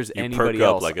don't think there's anybody perk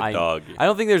up else. like a dog. I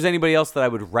don't think there's anybody else that I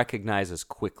would recognize as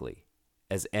quickly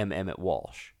as Emmett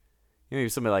Walsh. You know, maybe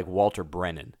somebody like Walter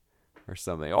Brennan or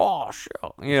something. Oh, shit.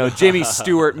 You know, Jimmy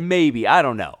Stewart, maybe. I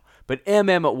don't know. But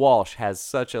Emmett Walsh has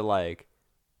such a like,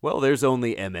 well, there's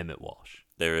only Emmett Walsh.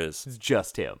 There is. It's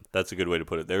just him. That's a good way to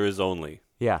put it. There is only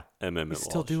Emmett Walsh. He's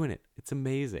still doing it. It's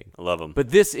amazing. I love him. But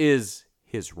this is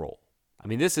his role. I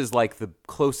mean, this is like the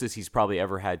closest he's probably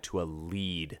ever had to a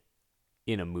lead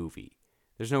in a movie.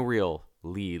 There's no real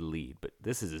lead, but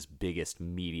this is his biggest,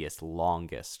 meatiest,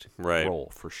 longest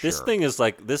role for sure. This thing is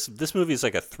like this movie is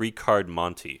like a 3-card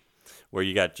Monty, where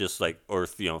you got just like, or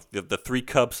you know, the 3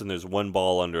 cups and there's 1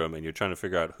 ball under them, and you're trying to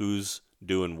figure out who's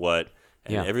doing what,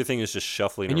 and everything is just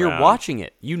shuffling and around. You're watching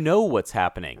it, you know what's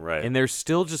happening, right? And there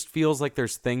still just feels like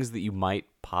there's things that you might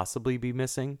possibly be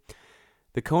missing.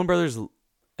 The Coen brothers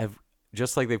have,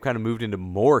 just like they've kind of moved into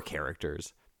more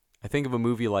characters. I think of a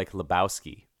movie like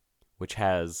Lebowski, which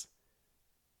has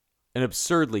an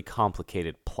absurdly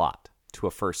complicated plot to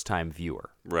a first-time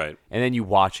viewer. Right. And then you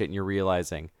watch it and you're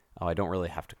realizing, oh, I don't really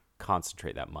have to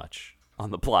concentrate that much on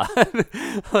the plot.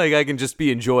 Like, I can just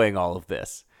be enjoying all of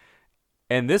this.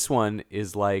 And this one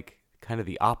is like kind of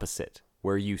the opposite,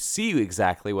 where you see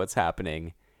exactly what's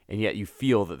happening, and yet you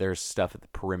feel that there's stuff at the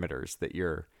perimeters that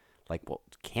you're like, well,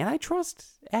 can I trust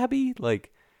Abby?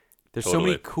 Like, there's so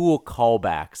many cool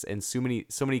callbacks and so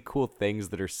many cool things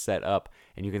that are set up,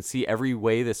 and you can see every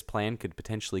way this plan could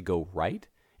potentially go right,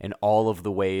 and all of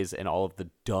the ways and all of the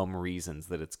dumb reasons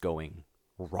that it's going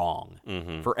wrong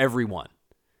for everyone.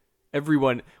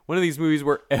 Everyone, one of these movies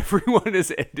where everyone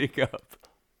is ending up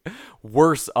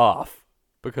worse off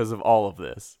because of all of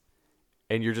this,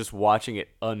 and you're just watching it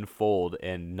unfold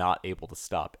and not able to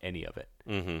stop any of it.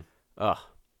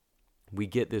 We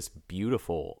get this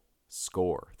beautiful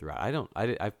score throughout.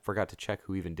 I forgot to check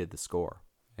who even did the score.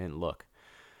 I didn't look.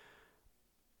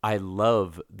 I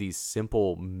love these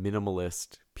simple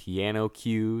minimalist piano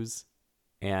cues,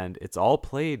 and it's all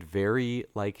played very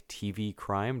like TV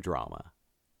crime drama,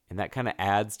 and that kind of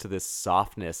adds to this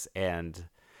softness and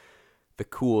the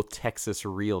cool Texas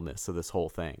realness of this whole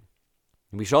thing.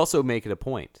 And we should also make it a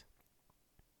point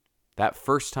that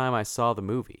first time I saw the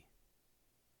movie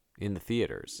in the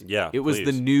theaters, it was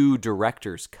the new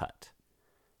director's cut,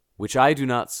 which I do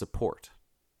not support.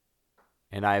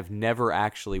 And I've never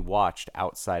actually watched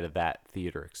outside of that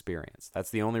theater experience. That's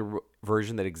the only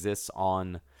version that exists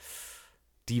on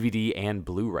DVD and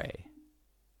Blu-ray.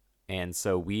 And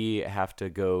so we have to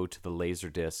go to the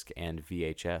Laserdisc and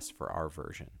VHS for our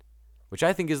version, which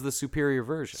I think is the superior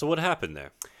version. So what happened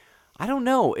there? I don't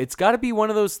know. It's got to be one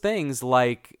of those things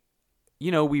like,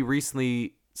 you know, we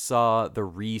recently saw the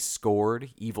re-scored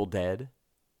Evil Dead,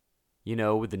 you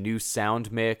know, with the new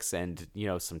sound mix and, you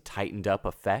know, some tightened up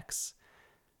effects.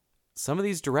 Some of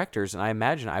these directors, and I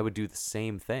imagine I would do the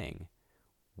same thing,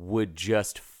 would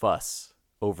just fuss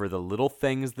over the little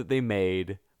things that they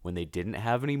made when they didn't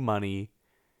have any money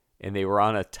and they were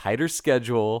on a tighter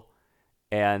schedule.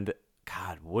 And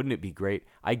God, wouldn't it be great?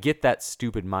 I get that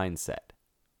stupid mindset.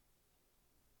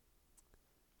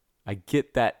 I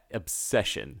get that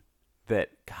obsession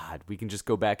that, God, we can just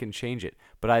go back and change it.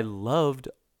 But I loved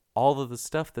all of the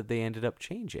stuff that they ended up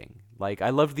changing. Like, I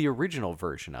loved the original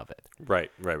version of it. Right.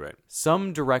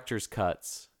 Some director's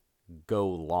cuts go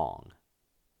long,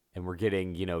 and we're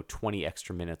getting, 20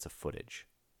 extra minutes of footage.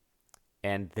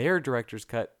 And their director's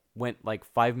cut went like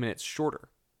 5 minutes shorter.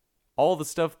 All the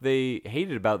stuff they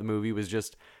hated about the movie was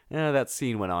just, that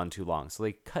scene went on too long. So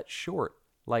they cut short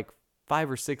like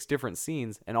 5 or 6 different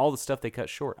scenes, and all the stuff they cut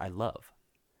short, I love.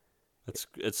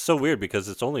 It's so weird because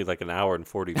it's only like an hour and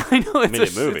 40 I know,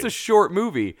 minute movie. It's a short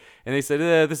movie. And they said,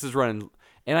 this is running.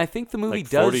 And I think the movie like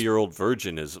does. 40-Year-Old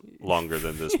Virgin is longer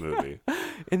than this movie.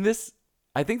 In this,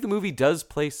 I think the movie does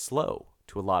play slow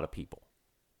to a lot of people.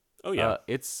 Oh, yeah.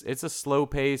 It's a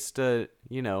slow-paced,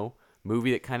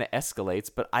 movie that kind of escalates,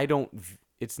 but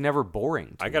it's never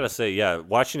boring to I gotta me. say, yeah,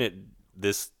 watching it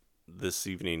this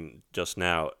evening just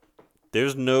now,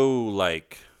 there's no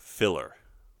like filler.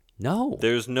 No.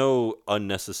 There's no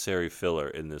unnecessary filler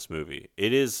in this movie.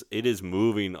 It is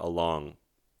moving along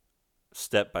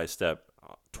step by step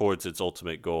towards its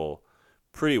ultimate goal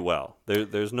pretty well.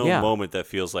 There's no moment that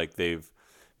feels like they've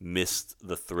missed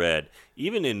the thread.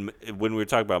 Even when we were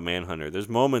talking about Manhunter, there's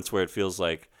moments where it feels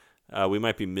like we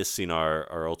might be missing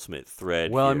our ultimate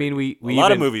thread. Well, here. I mean, we a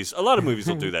lot of movies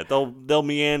will do that. They'll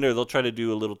meander. They'll try to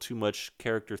do a little too much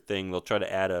character thing. They'll try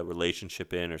to add a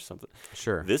relationship in or something.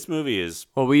 Sure. This movie is.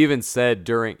 Well, we even said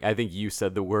I think you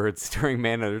said the words during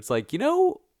Manhunter. It's like,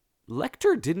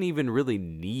 Lecter didn't even really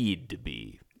need to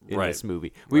be in this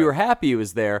movie. We were happy it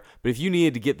was there, but if you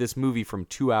needed to get this movie from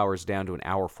 2 hours down to an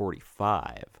hour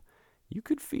 45, you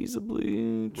could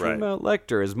feasibly trim out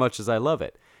Lecter, as much as I love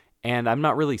it. And I'm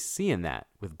not really seeing that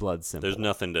with Blood Simple. There's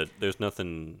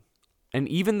nothing. And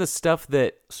even the stuff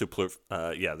that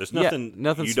there's nothing.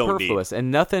 Nothing you don't superfluous, need.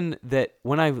 and nothing that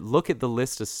when I look at the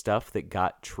list of stuff that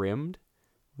got trimmed,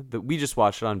 that we just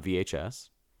watched it on VHS,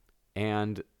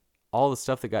 and all the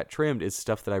stuff that got trimmed is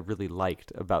stuff that I really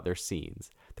liked about their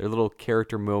scenes. Their little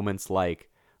character moments, like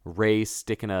Ray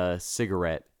sticking a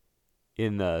cigarette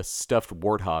in the stuffed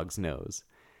warthog's nose.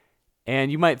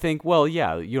 And you might think, well,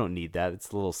 yeah, you don't need that.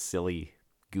 It's a little silly,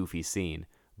 goofy scene.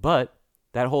 But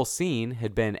that whole scene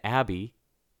had been Abby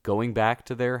going back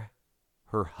to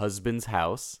her husband's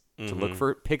house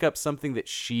to pick up something that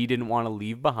she didn't want to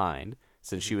leave behind,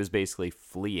 since she was basically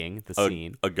fleeing the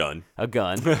scene. A gun.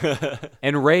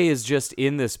 And Ray is just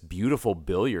in this beautiful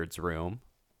billiards room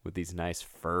with these nice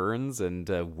ferns and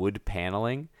wood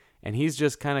paneling. And he's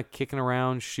just kind of kicking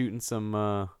around, shooting some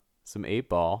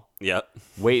 8-ball. Yep.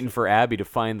 Waiting for Abby to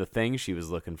find the thing she was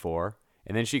looking for.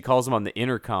 And then she calls him on the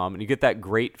intercom, and you get that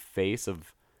great face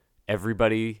of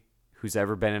everybody who's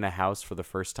ever been in a house for the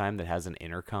first time that has an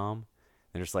intercom.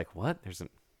 They're just like, what?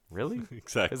 Really?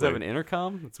 Exactly. Does it have an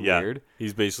intercom? It's weird.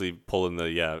 He's basically pulling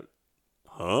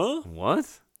huh? What?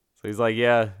 So he's like,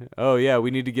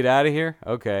 we need to get out of here?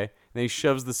 Okay. And then he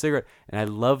shoves the cigarette. And I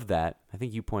love that. I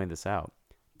think you pointed this out.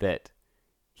 That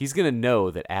he's going to know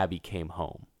that Abby came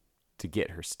home to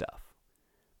get her stuff.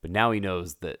 But now he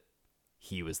knows that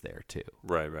he was there too.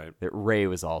 Right. That Ray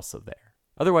was also there.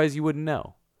 Otherwise, you wouldn't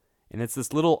know. And it's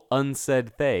this little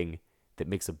unsaid thing that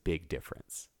makes a big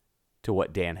difference to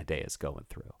what Dan Hedaya is going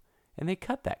through. And they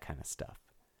cut that kind of stuff.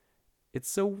 It's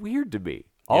so weird to me.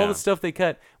 All the stuff they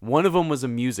cut, one of them was a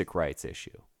music rights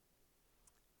issue.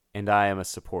 And I am a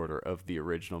supporter of the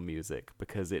original music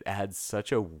because it adds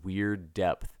such a weird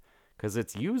depth because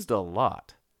it's used a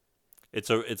lot. It's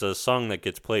a song that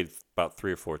gets played about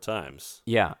 3 or 4 times.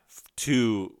 Yeah.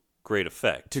 To great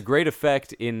effect. To great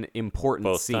effect in important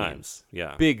Both scenes. times.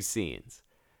 Yeah. Big scenes.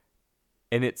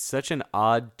 And it's such an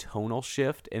odd tonal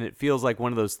shift, and it feels like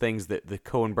one of those things that the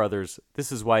Coen brothers, this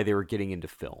is why they were getting into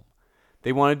film.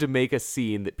 They wanted to make a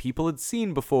scene that people had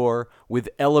seen before with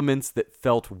elements that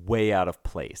felt way out of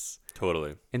place.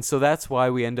 Totally. And so that's why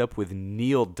we end up with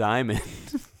Neil Diamond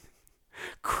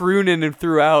crooning and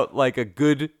throughout like a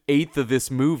good eighth of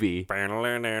this movie.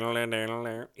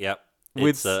 Yep.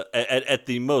 It's at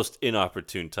the most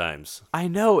inopportune times. I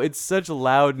know, it's such a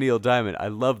loud Neil Diamond. I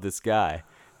love this guy.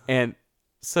 And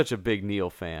such a big Neil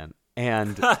fan.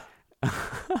 And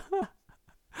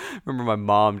remember my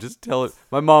mom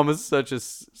my mom is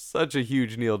such a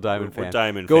huge Neil Diamond fan. We're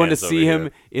Diamond going fans to see over him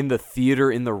here. in the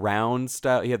theater in the round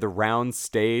style. He had the round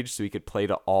stage so he could play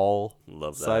to all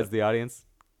Love that. sides of the audience.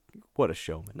 What a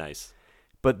showman. Nice.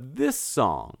 But this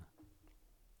song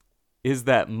is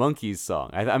that Monkees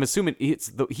song. I'm assuming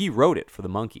he wrote it for the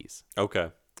Monkees. Okay.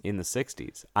 In the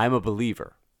 60s. I'm a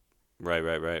Believer.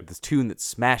 Right. This tune that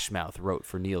Smash Mouth wrote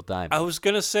for Neil Diamond. I was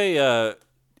going to say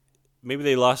maybe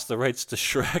they lost the rights to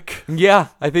Shrek. Yeah,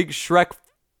 I think Shrek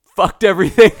fucked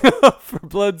everything up for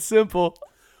Blood Simple.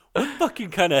 What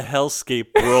fucking kind of hellscape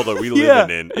world are we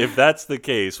living in? If that's the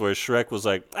case, where Shrek was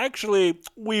like, actually,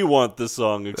 we want this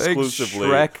song exclusively.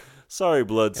 Shrek. Sorry,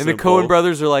 Blood And Simple. the Coen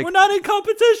brothers are like, we're not in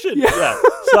competition. Yeah.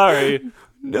 Sorry.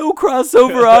 No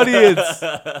crossover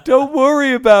audience. Don't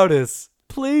worry about us.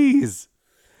 Please.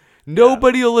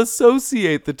 Nobody will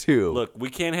associate the two. Look, we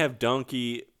can't have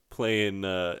Donkey playing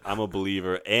I'm a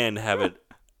Believer and have it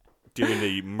during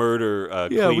the murder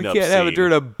Yeah, we cleanup can't scene. have it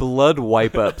during a blood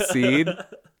wipe-up scene.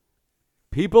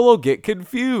 People will get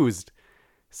confused.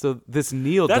 So this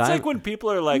Neil That's Diamond... like when people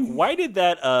are like, why did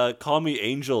that Call Me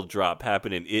Angel drop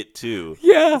happen in It Too?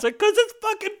 Yeah. It's like, because it's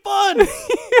fucking fun.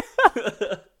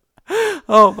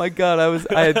 Oh my God,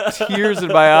 I had tears in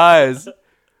my eyes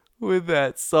with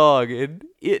that song. And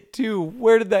It Too,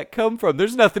 where did that come from?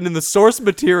 There's nothing in the source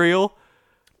material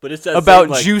But it's that about same,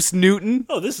 like, Juice Newton.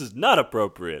 oh, this is not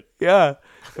appropriate. Yeah.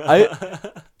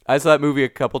 I saw that movie a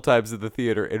couple times in the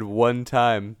theater, and one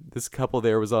time this couple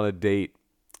there was on a date,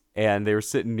 and they were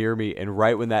sitting near me, and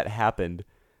right when that happened,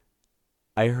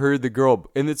 I heard the girl,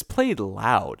 and it's played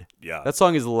loud. Yeah. That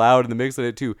song is loud in the mix of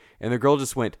it too, and the girl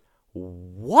just went,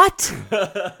 "What?"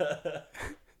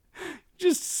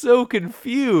 Just so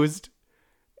confused.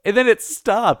 And then it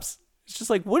stops. It's just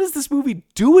like, what is this movie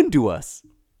doing to us?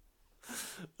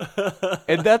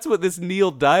 And that's what this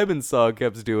Neil Diamond song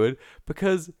kept doing,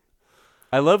 because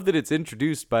I love that it's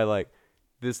introduced by like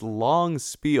this long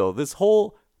spiel. This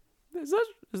whole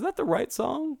is that the right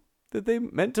song that they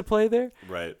meant to play there?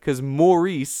 Right. Because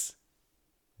Maurice,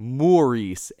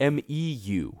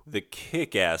 M-E-U, The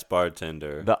kick-ass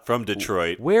bartender the- from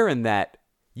Detroit. Where in that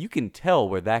you can tell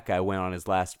where that guy went on his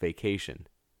last vacation.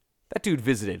 That dude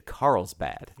visited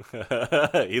Carlsbad.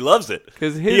 He loves it.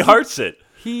 'Cause He hearts it.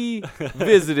 He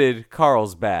visited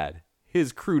Carlsbad.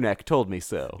 His crew neck told me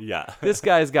so. Yeah. This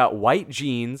guy's got white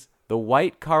jeans, the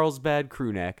white Carlsbad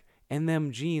crew neck, and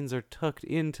them jeans are tucked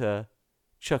into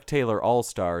Chuck Taylor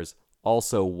All-Stars,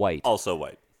 also white. Also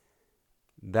white.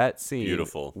 That scene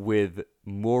Beautiful. with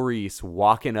Maurice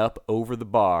walking up over the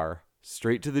bar,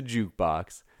 straight to the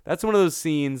jukebox. That's one of those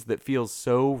scenes that feels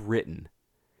so written,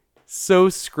 so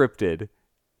scripted,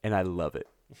 and I love it.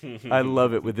 I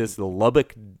love it with this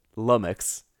Lubbock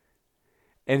lummox.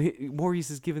 And Maurice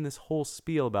is giving this whole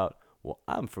spiel about, well,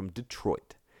 I'm from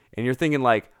Detroit. And you're thinking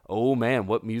like, oh man,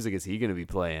 what music is he going to be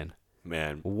playing?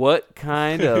 Man. What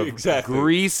kind of Exactly.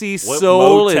 greasy What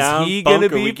soul is Motown he going to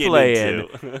funk are we be getting playing?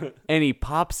 into? And he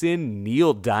pops in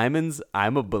Neil Diamond's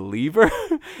I'm a Believer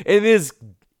and is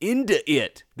into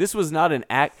it. This was not an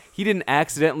act. He didn't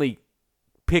accidentally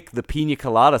pick the Pina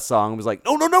Colada song and was like,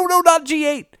 no, not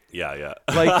G8. Yeah.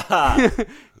 Like,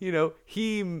 he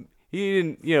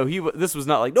didn't, this was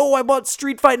not like, no, I bought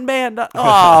Street Fighting Band.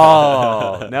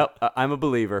 Oh, no, I'm a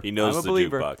Believer. He knows I'm a the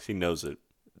believer. jukebox. He knows it.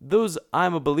 Those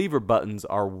I'm a Believer buttons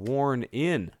are worn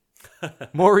in.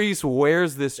 Maurice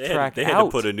wears this track They had out.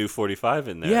 to put a new 45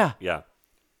 in there. Yeah. Yeah.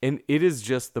 And it is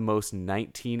just the most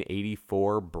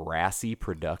 1984 brassy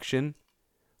production.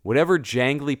 Whatever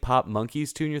jangly Pop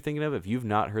Monkeys tune you're thinking of, if you've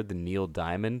not heard the Neil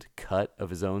Diamond cut of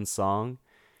his own song,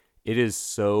 it is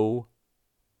so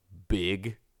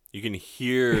big. You can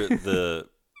hear you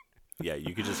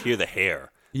can just hear the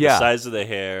hair. Yeah. The size of the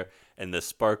hair and the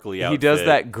sparkly outfit. He does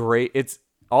that great. It's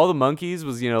all the Monkeys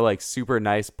was, like super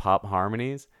nice pop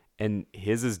harmonies, and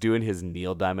his is doing his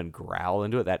Neil Diamond growl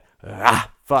into it. That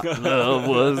fuck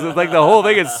was it's like the whole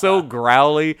thing is so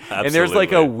growly, and there's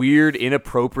like a Absolutely. weird,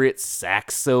 inappropriate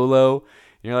sax solo.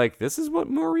 And you're like, this is what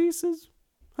Maurice is.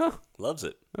 Huh? Loves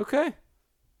it. Okay,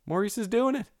 Maurice is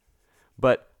doing it.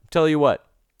 But tell you what,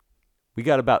 we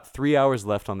got about 3 hours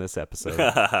left on this episode.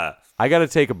 I got to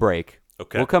take a break.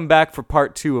 Okay. We'll come back for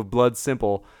part 2 of Blood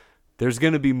Simple. There's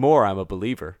going to be more I'm a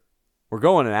Believer. We're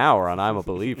going an hour on I'm a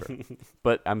Believer.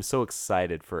 But I'm so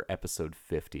excited for episode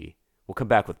 50. We'll come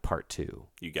back with part 2.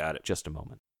 You got it. Just a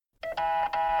moment.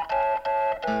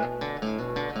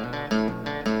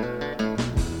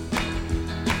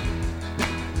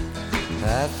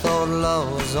 I thought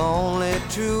love was only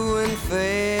true in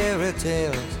fairy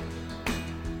tales,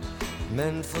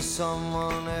 meant for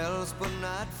someone else but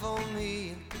not for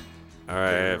me. All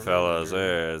right, fellas.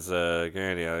 There's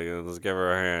Candy. Let's give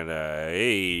her a hand.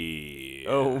 Hey.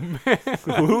 Oh,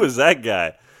 man. Who is that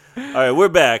guy? All right, we're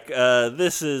back.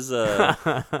 This is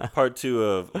part 2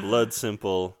 of Blood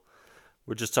Simple.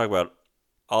 We're just talking about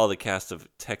all the cast of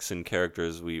Texan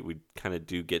characters. We kind of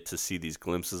do get to see these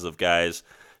glimpses of guys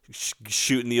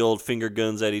shooting the old finger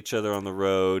guns at each other on the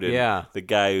road. And Yeah. the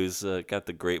guy who's got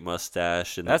the great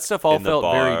mustache. And That stuff all in the felt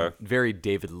very, bar. very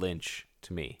David Lynch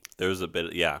to me. There was a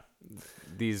bit, yeah.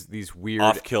 These weird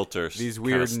Off kilter. these kinda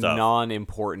weird stuff.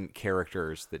 non-important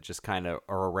characters that just kind of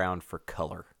are around for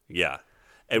color. Yeah.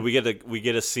 And we get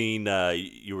a scene.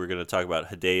 You were going to talk about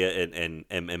Hedaya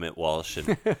and Emmett Walsh,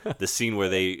 and the scene where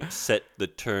they set the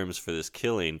terms for this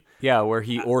killing. Yeah, where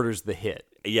he orders the hit.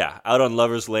 Yeah, out on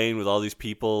Lover's Lane with all these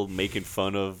people making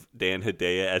fun of Dan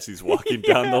Hedaya as he's walking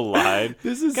down the line.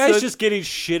 This is guy's such- just getting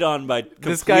shit on by complete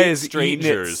This guy is strangers.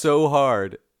 eating it so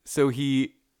hard. So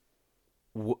he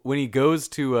when he goes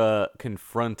to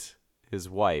confront his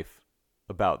wife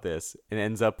about this and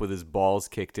ends up with his balls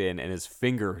kicked in and his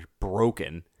finger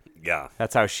broken. Yeah.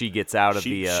 That's how she gets out of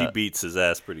She beats his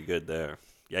ass pretty good there.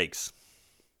 Yikes.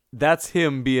 That's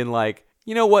him being like,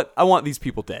 you know what? I want these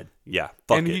people dead. Yeah,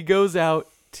 fuck and it. he goes out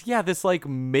to, this like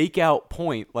make out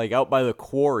point, like out by the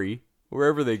quarry,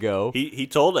 wherever they go. He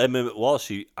told Emmett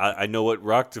Walsh, I know what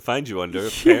rock to find you under.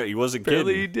 Apparently, he wasn't kidding.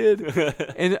 Apparently he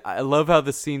did. And I love how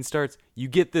the scene starts. You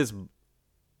get this.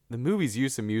 The movie's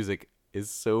use of music is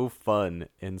so fun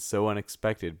and so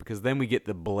unexpected because then we get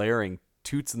the blaring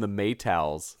Toots and the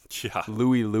Maytals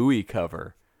Louie Louie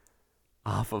cover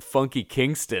off of Funky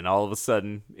Kingston all of a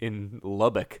sudden in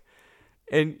Lubbock.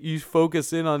 And you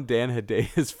focus in on Dan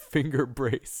Hedaya's finger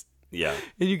brace. Yeah.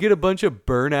 And you get a bunch of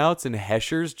burnouts and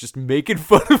heshers just making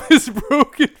fun of his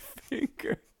broken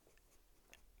finger.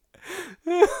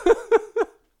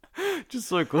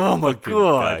 Just like, oh my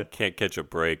God. Can't catch a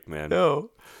break, man. No.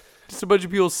 Just a bunch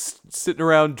of people sitting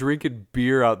around drinking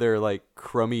beer out there like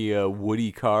crummy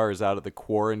woody cars out of the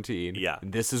quarantine. Yeah.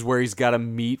 And this is where he's got to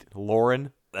meet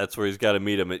Lauren. That's where he's got to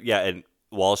meet him. Yeah, and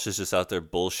Walsh is just out there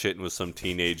bullshitting with some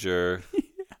teenager.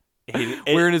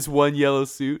 Wearing his one yellow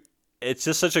suit. It's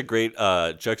just such a great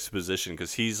juxtaposition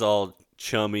because he's all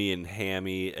chummy and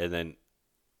hammy, and then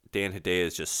Dan Hedaya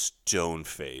is just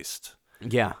stone-faced.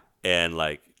 Yeah. And,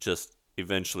 like, just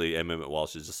eventually Emmett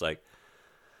Walsh is just like,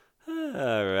 all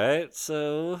right,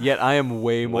 so... Yet I am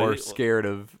way more scared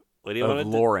of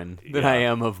Lauren than I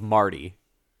am of Marty.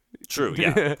 True,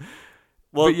 yeah.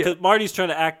 Well, because Marty's trying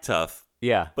to act tough.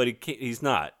 Yeah. But he's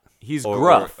not. He's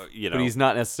gruff, but he's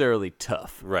not necessarily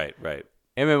tough. Right.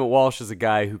 Emmett Walsh is a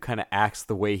guy who kind of acts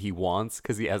the way he wants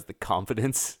because he has the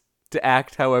confidence to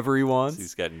act however he wants.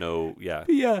 He's got no,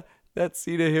 Yeah, that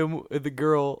scene of him with the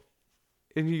girl,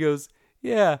 and he goes,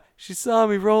 yeah, she saw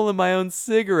me rolling my own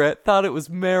cigarette, thought it was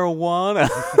marijuana.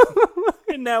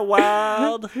 Isn't that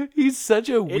wild? He's such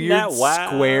a weird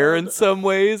square in some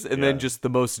ways, and then just the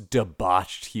most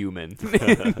debauched human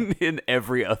in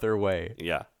every other way.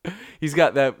 Yeah. He's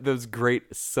got those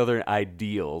great Southern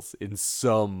ideals in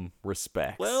some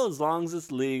respects. Well, as long as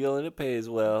it's legal and it pays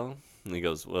well. And he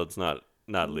goes, well, it's not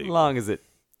legal. As long as it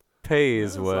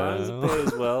pays well. As long as it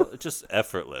pays well. It's just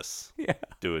effortless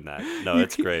doing that. No,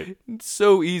 it's great. It's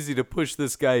so easy to push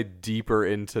this guy deeper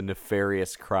into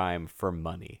nefarious crime for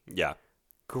money. Yeah.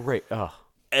 Great. Oh.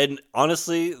 And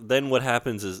honestly, then what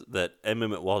happens is that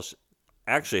Emmett Walsh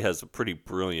actually has a pretty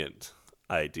brilliant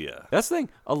idea. That's the thing.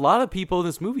 A lot of people in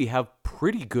this movie have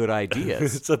pretty good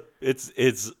ideas.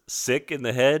 It's sick in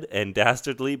the head and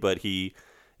dastardly, but he,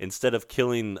 instead of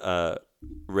killing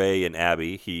Ray and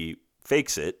Abby, he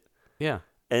fakes it. Yeah.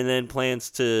 And then plans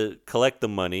to collect the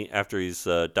money after he's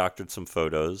doctored some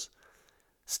photos.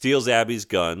 Steals Abby's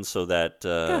gun so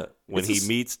that when he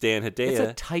meets Dan Hedaya... It's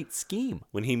a tight scheme.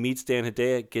 When he meets Dan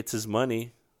Hedaya, gets his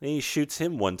money, and he shoots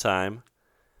him one time.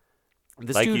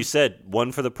 Like you said,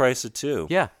 one for the price of two.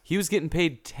 Yeah, he was getting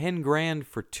paid $10,000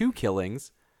 for 2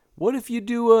 killings. What if you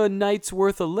do a night's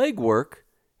worth of legwork,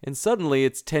 and suddenly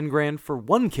it's $10,000 for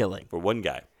 1 killing? For one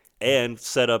guy. And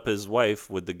set up his wife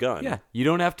with the gun. Yeah, you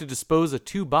don't have to dispose of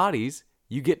 2 bodies.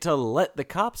 You get to let the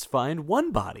cops find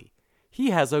 1 body.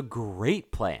 He has a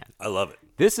great plan. I love it.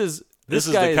 This is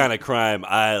the kind of crime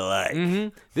I like. Mm-hmm.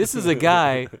 This is a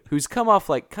guy who's come off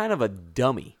like kind of a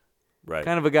dummy. Right.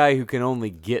 Kind of a guy who can only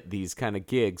get these kind of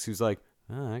gigs who's like,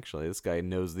 oh, actually, this guy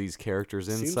knows these characters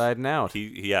inside and out.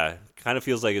 Kind of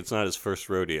feels like it's not his first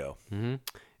rodeo. Mm-hmm.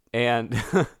 And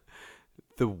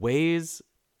the ways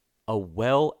a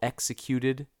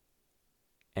well-executed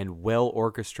and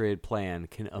well-orchestrated plan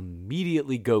can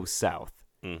immediately go south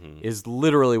is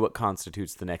literally what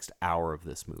constitutes the next hour of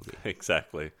this movie.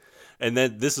 Exactly. And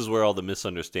then this is where all the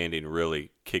misunderstanding really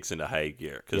kicks into high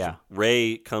gear. Because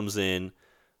Ray comes in,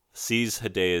 sees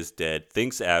Hedaya's dead,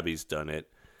 thinks Abby's done it.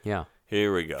 Yeah.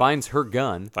 Here we go. Finds her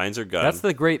gun. That's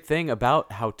the great thing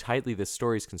about how tightly this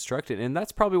story is constructed. And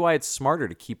that's probably why it's smarter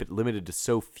to keep it limited to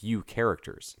so few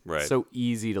characters. Right. It's so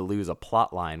easy to lose a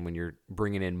plot line when you're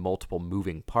bringing in multiple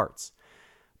moving parts.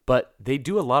 But they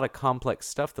do a lot of complex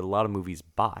stuff that a lot of movies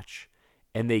botch.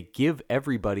 And they give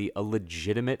everybody a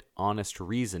legitimate, honest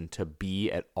reason to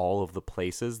be at all of the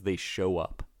places they show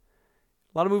up.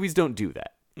 A lot of movies don't do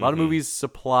that. A lot of movies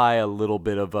supply a little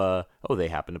bit of they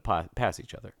happen to pass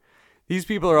each other. These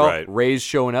people are all Ray's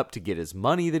showing up to get his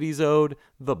money that he's owed.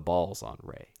 The ball's on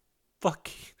Ray. Fuck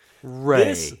Ray.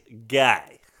 This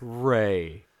guy.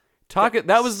 Ray.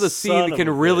 That was the scene that can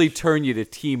really turn you to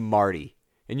Team Marty.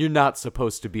 And you're not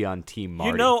supposed to be on Team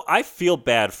Marty. You know, I feel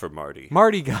bad for Marty.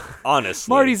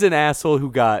 Honestly. Marty's an asshole who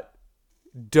got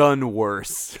done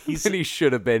worse than he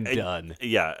should have been done.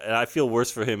 Yeah, and I feel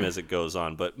worse for him as it goes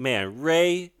on. But man,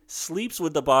 Ray sleeps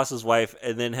with the boss's wife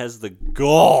and then has the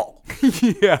gall,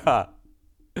 Yeah.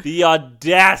 the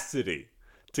audacity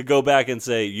to go back and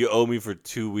say, "You owe me for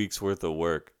 2 weeks worth of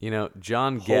work." You know,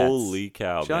 John Getz. Holy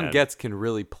cow, John man. Getz can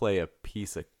really play a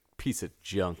piece of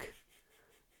junk.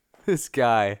 This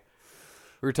guy.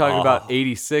 We were talking about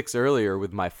 86 earlier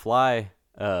with my fly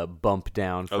bump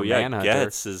down for Manhunter.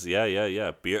 Getz is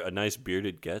a nice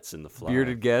bearded Getz in the Fly.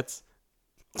 Bearded Getz.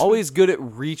 Always good at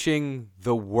reaching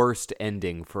the worst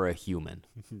ending for a human.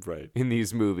 Right. In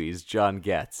these movies, John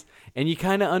Getz. And you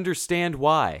kind of understand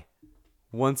why.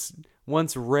 Once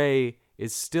Ray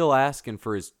is still asking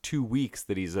for his 2 weeks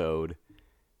that he's owed.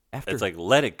 It's like,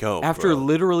 let it go, After bro.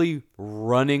 literally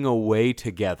running away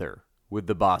together with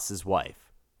the boss's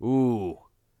wife. Ooh.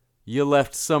 You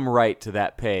left some right to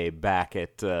that pay back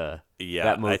at that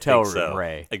motel I room, think so.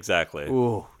 Ray. Exactly.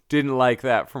 Ooh, didn't like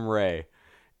that from Ray.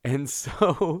 And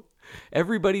so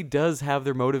everybody does have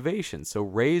their motivation. So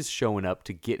Ray's showing up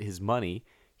to get his money.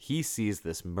 He sees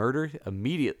this murder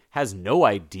immediately, has no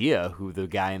idea who the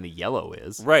guy in the yellow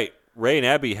is. Right. Ray and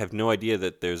Abby have no idea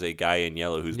that there's a guy in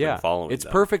yellow who's been following It's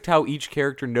them. perfect how each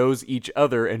character knows each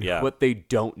other and what they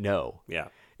don't know. Yeah.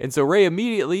 And so Ray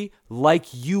immediately, like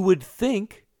you would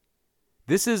think,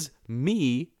 this is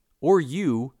me or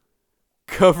you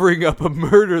covering up a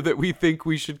murder that we think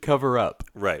we should cover up.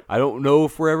 Right. I don't know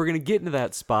if we're ever going to get into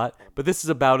that spot, but this is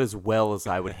about as well as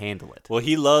I would handle it. Well,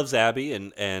 he loves Abby,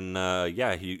 and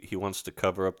he wants to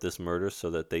cover up this murder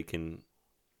so that they can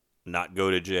not go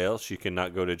to jail. She can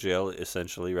not go to jail,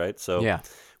 essentially, right? So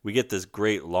we get this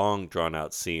great long drawn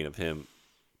out scene of him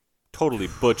totally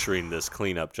butchering this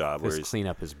cleanup job. This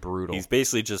cleanup is brutal. He's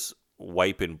basically just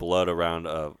wiping blood around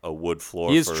a wood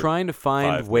floor. He is for trying to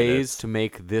find 5 ways minutes. to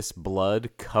make this blood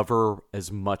cover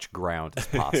as much ground as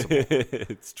possible.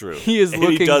 It's true. He is and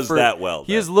looking he does for, that well.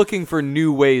 He is looking for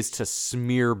new ways to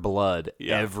smear blood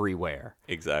everywhere.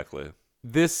 Exactly.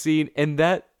 This scene, and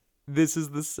this is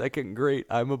the second great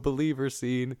I'm a Believer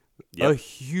scene. Yep. A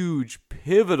huge,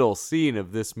 pivotal scene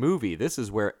of this movie. This is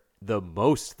where the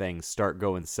most things start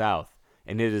going south.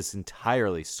 And it is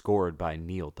entirely scored by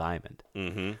Neil Diamond.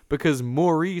 Mm-hmm. Because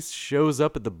Maurice shows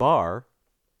up at the bar.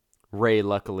 Ray,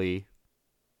 luckily,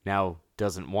 now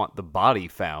doesn't want the body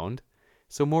found.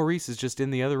 So Maurice is just in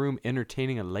the other room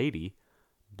entertaining a lady,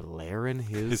 blaring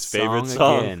his favorite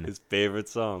song again. His favorite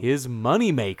song. His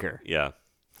moneymaker. Yeah.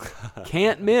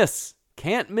 Can't miss.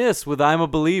 Can't miss with I'm a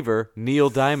Believer,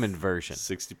 Neil Diamond version.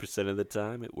 60% of the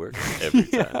time, it works every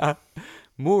time.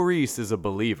 Maurice is a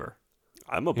believer.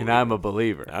 I'm a believer. And I'm a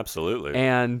believer. Absolutely.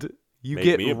 And you Make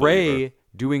get me a Ray believer.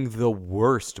 doing the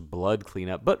worst blood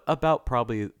cleanup, but about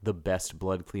probably the best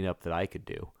blood cleanup that I could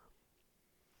do.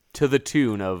 To the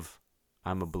tune of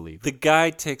I'm a Believer. The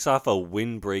guy takes off a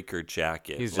windbreaker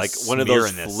jacket. He's like just one of those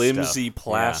smearing this flimsy stuff.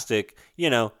 plastic,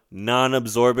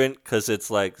 non-absorbent because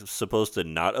it's like supposed to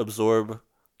not absorb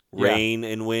rain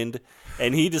and wind.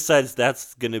 And he decides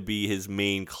that's going to be his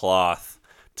main cloth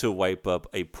to wipe up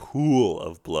a pool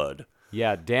of blood.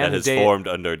 Yeah, Dan that has Hedaya formed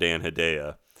under Dan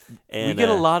Hedaya. And, we get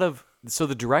a lot of... So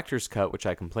the director's cut, which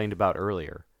I complained about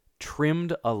earlier,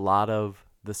 trimmed a lot of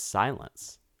the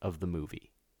silence of the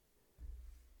movie.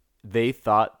 They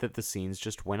thought that the scenes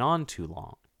just went on too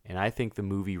long. And I think the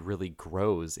movie really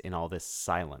grows in all this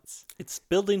silence. It's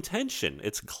building tension.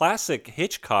 It's classic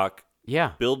Hitchcock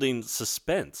building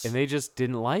suspense. And they just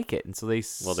didn't like it. And so they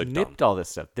they're snipped all this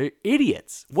stuff. They're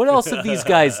idiots. What else have these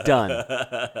guys done?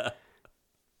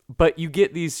 But you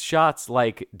get these shots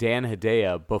like Dan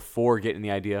Hedaya before getting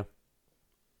the idea,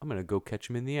 I'm going to go catch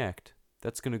him in the act.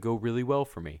 That's going to go really well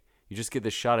for me. You just get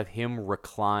this shot of him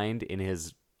reclined in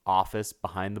his office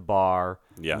behind the bar,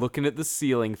 looking at the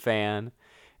ceiling fan.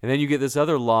 And then you get this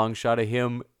other long shot of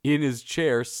him in his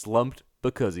chair, slumped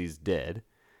because he's dead,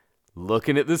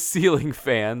 looking at the ceiling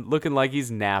fan, looking like he's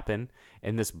napping.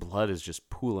 And this blood is just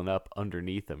pooling up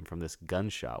underneath him from this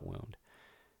gunshot wound.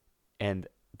 And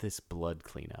this blood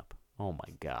cleanup. Oh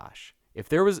my gosh. If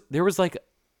there was like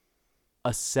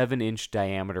a 7-inch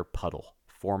diameter puddle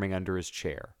forming under his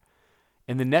chair.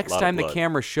 And the next time the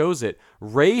camera shows it,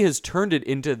 Ray has turned it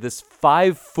into this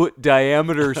 5-foot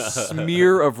diameter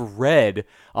smear of red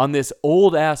on this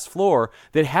old ass floor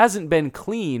that hasn't been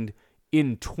cleaned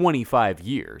in 25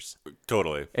 years.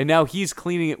 Totally. And now he's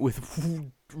cleaning it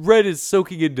with red is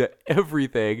soaking into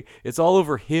everything. It's all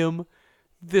over him.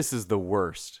 This is the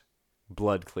worst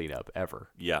blood cleanup ever.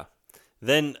 Yeah.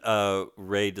 Then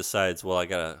Ray decides, well, I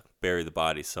gotta bury the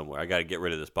body somewhere. I gotta get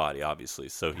rid of this body, obviously.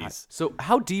 So he's So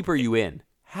how deep are you in?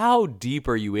 How deep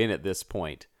are you in at this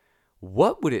point?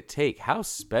 what would it take? How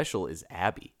special is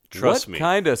Abby? Trust me. What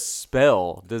kind of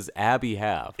spell does Abby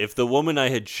have? If the woman I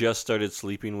had just started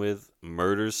sleeping with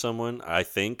murders someone, I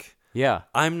think, Yeah.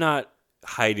 I'm not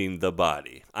hiding the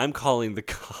body. I'm calling the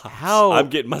cops. How- I'm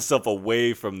getting myself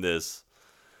away from this.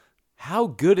 How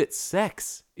good at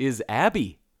sex is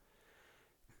Abby?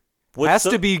 What's Has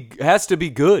so- to be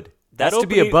good. that Has to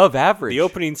be opening- above average. The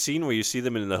opening scene where you see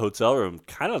them in the hotel room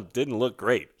kind of didn't look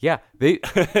great. Yeah,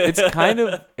 it's kind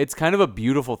of a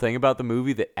beautiful thing about the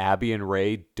movie that Abby and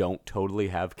Ray don't totally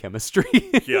have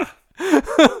chemistry. Yeah.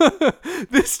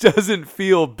 This doesn't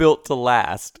feel built to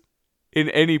last in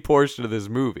any portion of this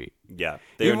movie. Yeah.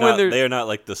 Even when they're- They are not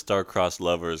like the star-crossed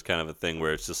lovers kind of a thing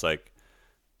where it's just like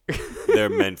they're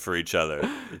meant for each other.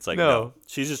 It's like, no.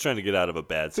 She's just trying to get out of a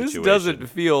bad This situation. doesn't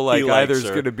feel like He likes either's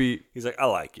her. going to be. He's like, I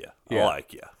like you. Yeah. I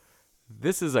like you.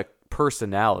 This is a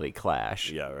personality clash.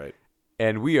 Yeah, right.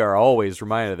 And we are always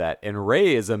reminded of that. And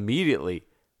Ray is immediately,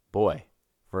 boy,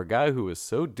 for a guy who was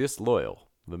so disloyal,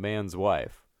 the man's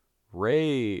wife,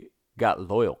 Ray got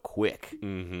loyal quick.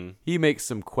 Mm-hmm. He makes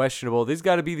some questionable, there's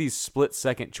got to be these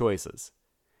split-second choices.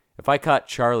 If I caught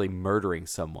Charlie murdering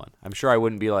someone, I'm sure I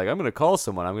wouldn't be like, I'm going to call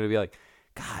someone. I'm going to be like,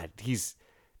 God,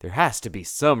 there has to be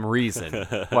some reason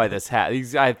why this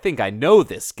happened. I think I know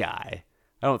this guy.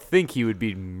 I don't think he would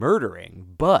be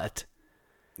murdering, but...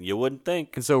 You wouldn't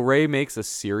think. And so Ray makes a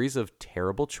series of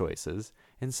terrible choices,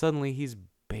 and suddenly he's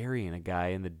burying a guy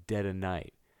in the dead of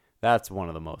night. That's one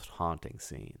of the most haunting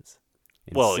scenes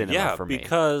in cinema for me.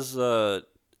 Because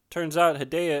turns out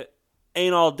Hideo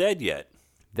ain't all dead yet.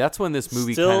 That's when this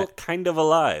movie still kind of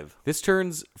alive. This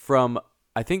turns from,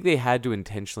 I think they had to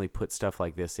intentionally put stuff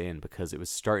like this in because it was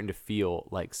starting to feel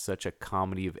like such a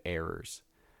comedy of errors.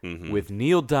 Mm-hmm. With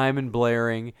Neil Diamond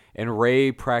blaring and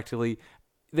Ray practically,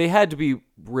 they had to be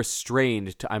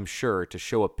restrained, I'm sure, to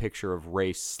show a picture of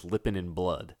Ray slipping in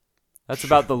blood. That's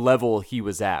about the level he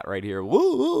was at right here.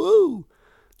 Woo, woo, woo.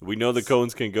 We know the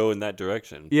Coens can go in that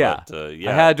direction. Yeah. But,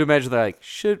 yeah. I had to imagine they're like,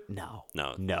 no.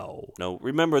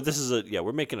 Remember, this is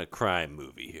we're making a crime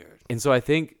movie here. And so I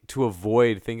think to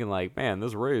avoid thinking like, man,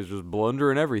 this Ray is just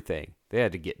blundering everything, they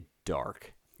had to get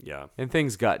dark. Yeah. And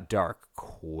things got dark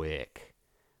quick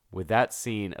with that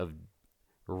scene of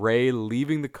Ray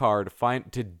leaving the car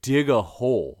to dig a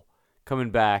hole,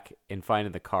 coming back and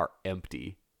finding the car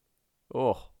empty.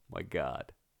 Oh my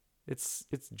God. It's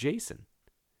Jason.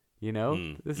 You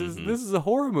know, this is a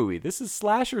horror movie. This is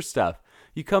slasher stuff.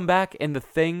 You come back and the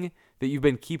thing that you've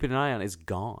been keeping an eye on is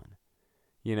gone.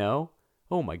 You know?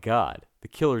 Oh my God. The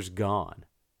killer's gone.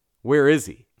 Where is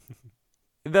he?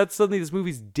 That's suddenly this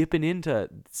movie's dipping into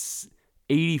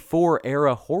 84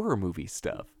 era horror movie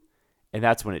stuff. And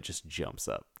that's when it just jumps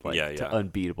up to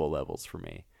unbeatable levels for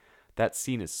me. That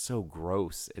scene is so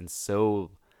gross and so,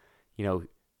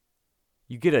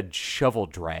 you get a shovel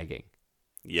dragging.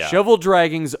 Yeah. Shovel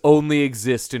draggings only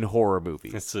exist in horror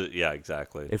movies. Yeah,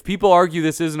 exactly. If people argue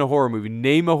this isn't a horror movie,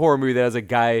 name a horror movie that has a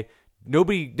guy.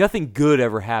 Nothing good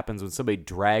ever happens when somebody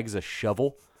drags a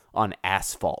shovel on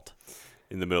asphalt.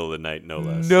 In the middle of the night, no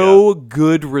less. No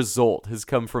good result has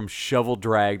come from shovel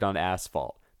dragged on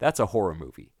asphalt. That's a horror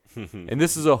movie. And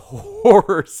this is a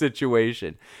horror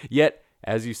situation. Yet,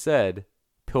 as you said,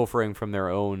 pilfering from their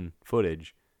own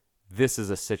footage, this is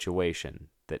a situation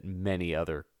that many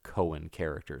other Coen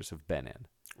characters have been in.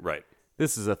 Right.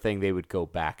 This is a thing they would go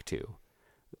back to.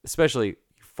 Especially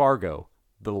Fargo,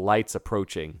 the lights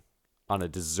approaching on a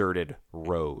deserted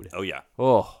road. Oh, yeah.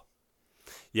 Oh.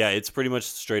 Yeah, it's pretty much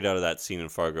straight out of that scene in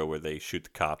Fargo where they shoot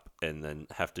the cop and then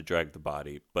have to drag the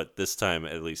body. But this time,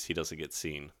 at least, he doesn't get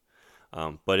seen.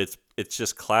 But it's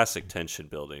just classic tension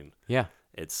building. Yeah.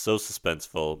 It's so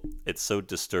suspenseful. It's so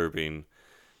disturbing.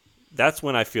 That's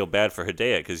when I feel bad for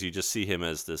Hideo, because you just see him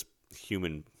as this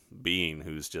human being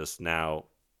who's just now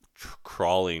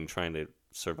crawling, trying to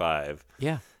survive.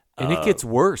 Yeah. And it gets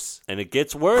worse. And it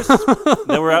gets worse.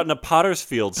 Then we're out in a potter's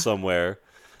field somewhere.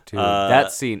 Dude,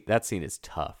 that scene is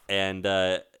tough. And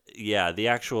the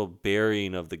actual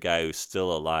burying of the guy who's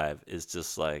still alive is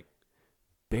just like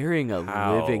burying a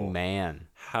living man.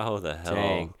 How the hell?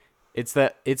 Dang. It's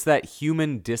that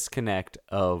human disconnect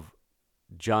of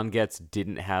John Getz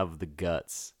didn't have the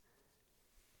guts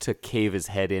to cave his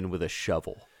head in with a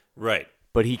shovel. Right.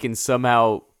 But he can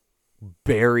somehow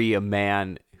bury a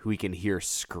man who he can hear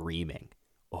screaming.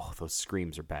 Oh, those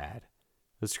screams are bad.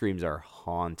 Those screams are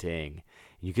haunting.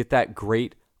 You get that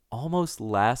great, almost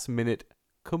last minute,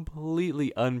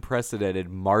 completely unprecedented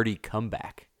Marty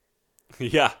comeback.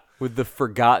 Yeah. With the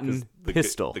forgotten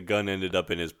pistol. The gun ended up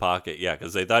in his pocket. Yeah,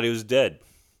 because they thought he was dead.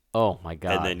 Oh, my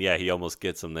God. And then, he almost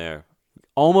gets him there.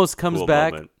 Almost comes cool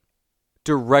back. Moment.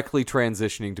 directly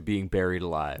transitioning to being buried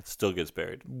alive. Still gets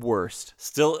buried. Worst.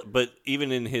 Still, but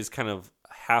even in his kind of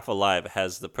half alive,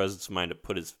 has the presence of mind to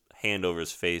put his hand over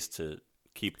his face to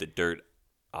keep the dirt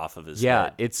off of his head. Yeah,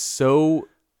 it's so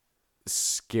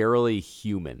scarily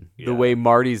human, the Yeah. way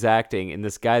Marty's acting in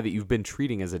this guy that you've been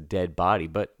treating as a dead body,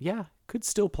 but yeah, could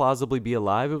still plausibly be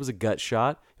alive. It was a gut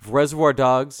shot. If Reservoir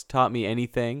Dogs taught me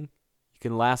anything, you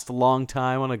can last a long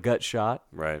time on a gut shot.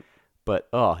 Right. But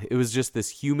it was just this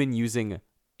human using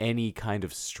any kind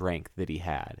of strength that he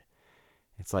had.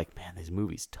 It's like, man, these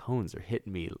movies' tones are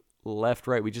hitting me left,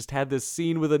 right. We just had this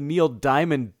scene with a Neil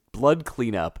Diamond blood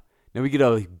cleanup. Now we get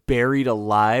a buried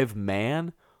alive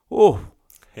man. Oh,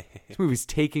 this movie's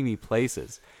taking me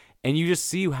places. And you just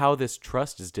see how this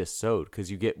trust is dissowed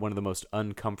because you get one of the most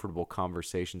uncomfortable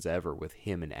conversations ever with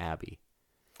him and Abby.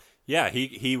 Yeah,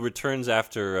 he returns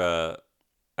after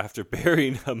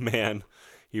burying a man.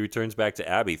 He returns back to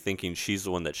Abby thinking she's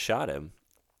the one that shot him.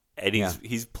 And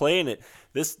he's playing it.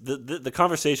 The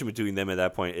conversation between them at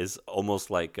that point is almost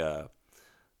like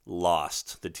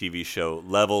Lost, the TV show,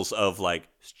 levels of like,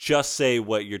 just say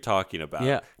what you're talking about.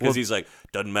 Yeah. Because he's like,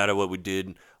 doesn't matter what we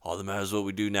did, all that matters is what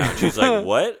we do now. And she's like,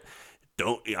 what?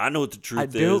 I know what the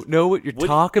truth is. I don't know what you're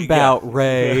talking about,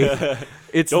 Ray.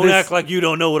 Don't act like you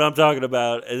don't know what I'm talking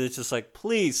about. And it's just like,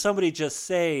 please, somebody just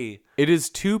say. It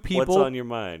is two people what's on your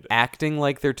mind, acting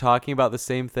like they're talking about the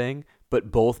same thing,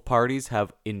 but both parties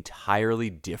have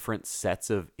entirely different sets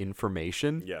of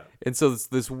information. Yeah. And so it's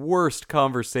this worst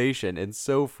conversation and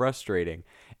so frustrating.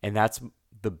 And that's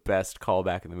the best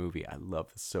callback in the movie. I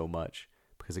love this so much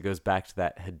because it goes back to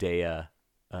that Hedaya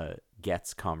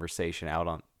Getz conversation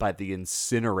out by the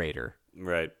incinerator.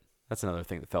 Right. That's another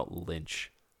thing that felt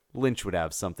Lynch. Lynch would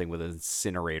have something with an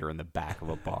incinerator in the back of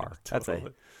a bar. Totally.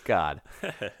 That's God.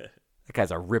 That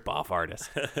guy's a rip-off artist.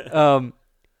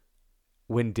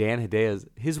 When Dan Hedaya's,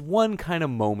 his one kind of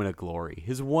moment of glory,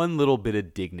 his one little bit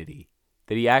of dignity,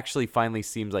 that he actually finally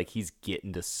seems like he's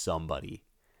getting to somebody,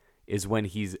 is when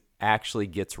he's actually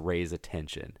gets Ray's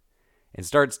attention and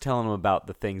starts telling him about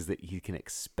the things that he can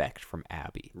expect from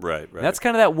Abby. Right. And that's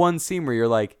kind of that one scene where you're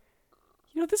like,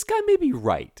 this guy may be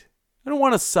right. I don't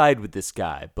want to side with this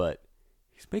guy, but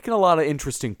he's making a lot of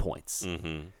interesting points.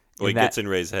 Mm-hmm. Well, he gets in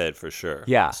Ray's head for sure.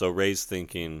 Yeah. So Ray's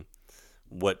thinking,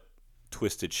 what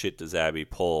twisted shit does Abby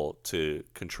pull to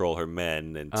control her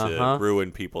men and to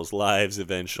ruin people's lives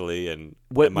eventually? And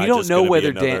we don't know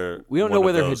whether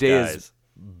Hedaya's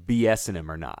BSing him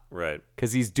or not. Right.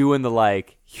 Because he's doing the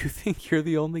you think you're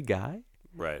the only guy?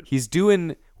 Right. He's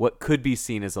doing what could be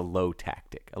seen as a low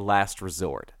tactic, a last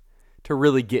resort, to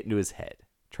really get into his head,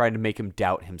 trying to make him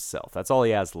doubt himself. That's all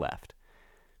he has left.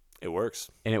 It works.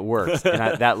 And it works.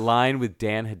 And that line with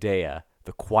Dan Hedaya,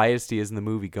 the quietest he is in the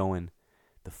movie, going,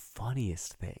 the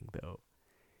funniest thing, though,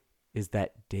 is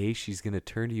that day she's going to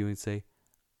turn to you and say,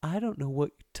 I don't know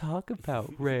what you talk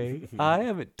about, Ray. I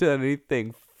haven't done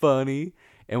anything funny.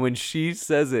 And when she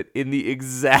says it in the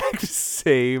exact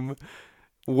same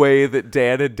way that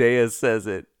Dan Hedaya says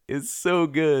it, is so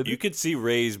good. You could see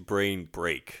Ray's brain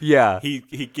break. Yeah.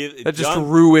 That just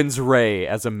ruins Ray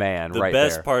as a man right there. The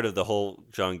best part of the whole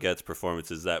John Getz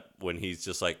performance is that when he's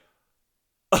just like,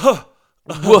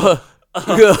 what?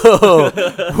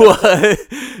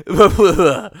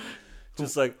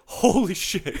 Just like, holy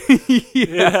shit.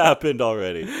 It happened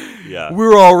already. Yeah.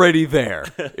 We're already there.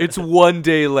 It's one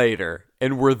day later,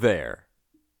 and we're there.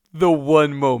 The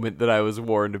one moment that I was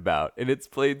warned about, and it's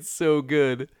played so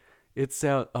good.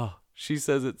 She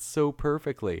says it so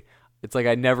perfectly. It's like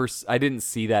I didn't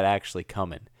see that actually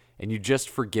coming, and you just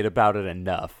forget about it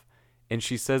enough. And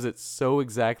she says it so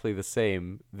exactly the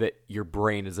same that your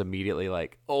brain is immediately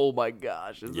like, oh my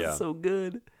gosh, this is so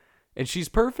good. And she's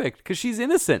perfect because she's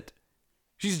innocent.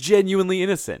 She's genuinely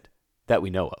innocent that we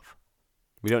know of.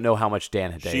 We don't know how much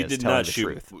Dan Hedaya is telling the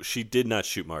truth. She did not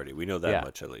shoot Marty. We know that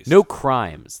much at least. No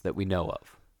crimes that we know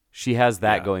of. She has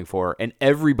that going for her, and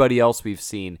everybody else we've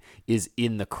seen is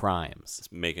in the crimes. It's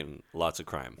making lots of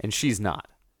crime. And she's not.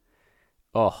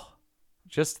 Oh,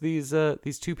 just these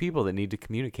two people that need to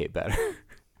communicate better.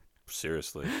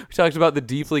 Seriously. We talked about the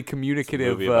deeply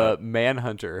communicative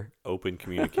manhunter. Open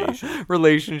communication.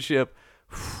 Relationship.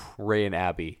 Ray and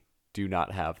Abby do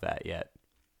not have that yet.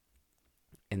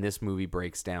 And this movie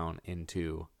breaks down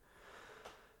into...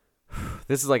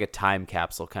 This is like a time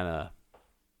capsule kind of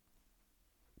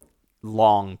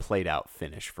long played out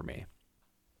finish for me.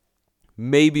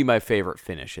 Maybe my favorite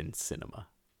finish in cinema.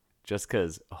 Just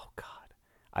because, oh God,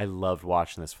 I loved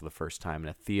watching this for the first time in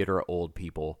a theater of old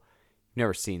people.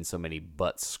 Never seen so many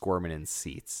butts squirming in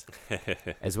seats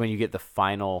as when you get the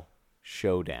final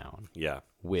showdown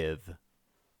with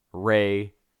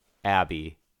Ray,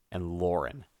 Abby, and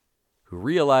Lauren, who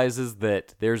realizes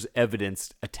that there's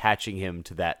evidence attaching him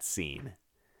to that scene.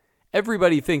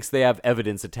 Everybody thinks they have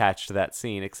evidence attached to that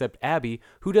scene, except Abby,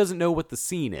 who doesn't know what the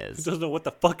scene is. Who doesn't know what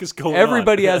the fuck is going on.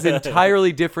 Everybody has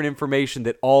entirely different information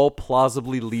that all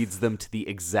plausibly leads them to the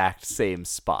exact same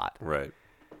spot. Right.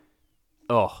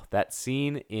 Oh, that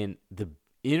scene in the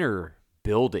inner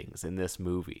buildings in this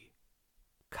movie.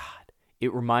 God,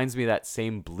 it reminds me of that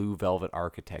same Blue Velvet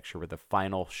architecture where the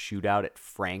final shootout at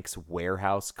Frank's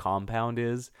warehouse compound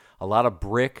is. A lot of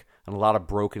brick and a lot of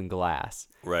broken glass.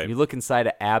 Right. And you look inside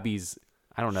of Abby's,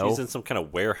 I don't know. She's in some kind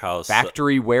of warehouse.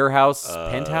 Factory, warehouse,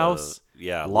 penthouse.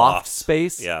 Yeah. Loft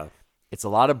space. Yeah. It's a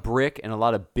lot of brick and a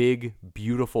lot of big,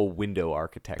 beautiful window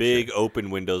architecture. Big open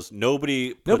windows.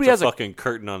 Nobody puts has a fucking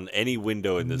curtain on any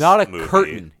window in this movie. Not a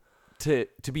curtain to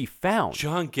be found.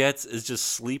 John Getz is just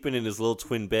sleeping in his little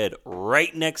twin bed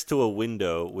right next to a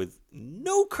window with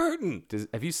no curtain.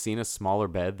 Have you seen a smaller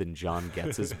bed than John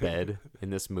Getz's bed in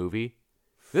this movie?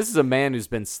 This is a man who's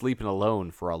been sleeping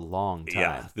alone for a long time.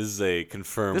 Yeah, this is a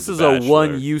confirmed This is bachelor a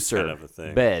one-user kind of a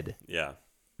thing. bed. Yeah.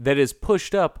 That is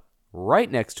pushed up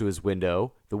right next to his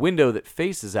window, the window that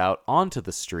faces out onto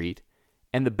the street,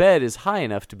 and the bed is high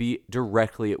enough to be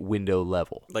directly at window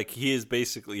level. Like he is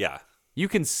basically, yeah. You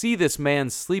can see this man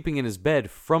sleeping in his bed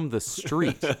from the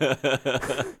street.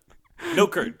 No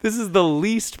curtain. This is the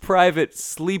least private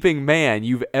sleeping man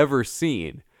you've ever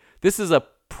seen. This is a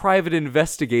private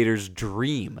investigator's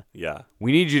dream. Yeah.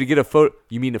 We need you to get a photo.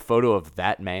 You mean a photo of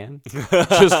that man?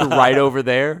 Just right over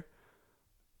there?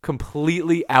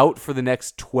 Completely out for the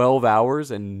next 12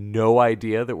 hours and no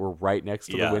idea that we're right next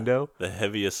to the window? The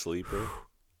heaviest sleeper.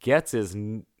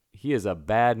 He is a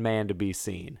bad man to be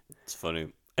seen. It's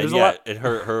funny. There's And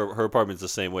her apartment's the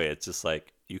same way. It's just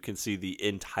like you can see the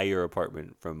entire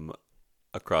apartment from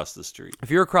across the street. If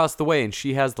you're across the way and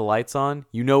she has the lights on,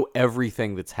 you know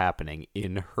everything that's happening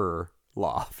in her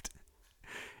loft.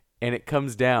 And it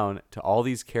comes down to all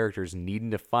these characters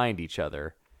needing to find each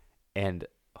other. And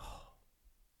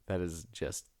that is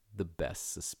just the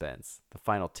best suspense. The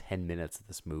final 10 minutes of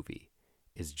this movie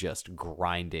is just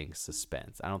grinding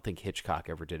suspense. I don't think Hitchcock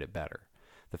ever did it better.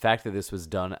 The fact that this was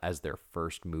done as their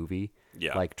first movie,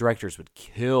 like directors would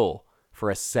kill for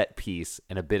a set piece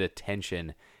and a bit of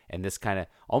tension and this kind of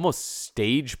almost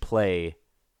stage play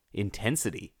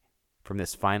intensity from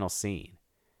this final scene.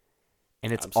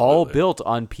 And it's all built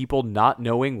on people not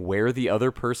knowing where the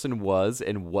other person was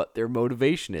and what their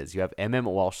motivation is. You have M.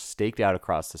 Walsh staked out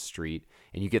across the street,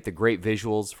 and you get the great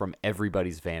visuals from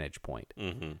everybody's vantage point.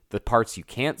 Mm-hmm. The parts you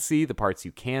can't see, the parts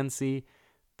you can see.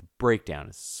 The breakdown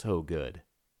is so good.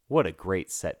 What a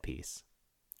great set piece.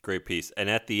 Great piece. And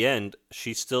at the end,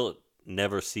 she still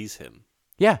never sees him.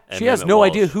 Yeah, she has no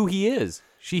idea who he is.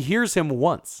 She hears him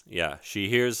once. Yeah, she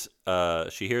hears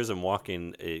him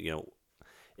walking,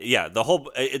 Yeah, the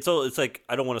whole it's like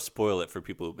I don't want to spoil it for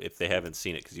people if they haven't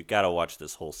seen it because you got to watch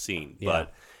this whole scene. Yeah.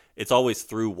 But it's always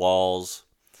through walls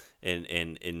and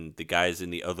the guys in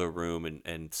the other room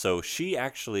and so she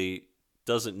actually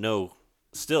doesn't know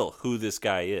still who this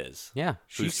guy is. Yeah,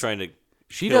 who's trying to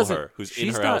she kill doesn't. her? Who's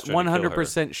She's in her house not trying to kill her.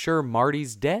 100% sure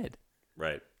Marty's dead.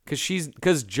 Right.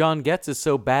 Because John Getz is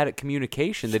so bad at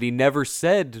communication that he never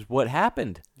said what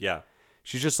happened. Yeah.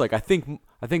 She's just like, I think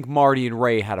Marty and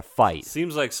Ray had a fight.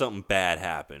 Seems like something bad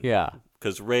happened. Yeah.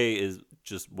 Because Ray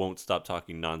just won't stop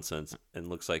talking nonsense and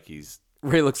looks like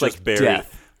Ray looks just like buried.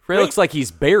 death. Ray looks like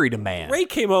he's buried a man. Ray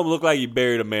came home looked like he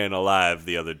buried a man alive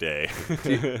the other day.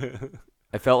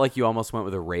 I felt like you almost went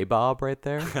with a Ray Bob right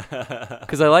there.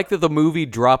 Because I like that the movie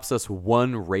drops us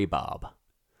one Ray Bob.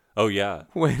 Oh, yeah.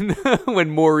 When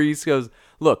Maurice goes,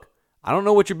 look, I don't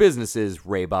know what your business is,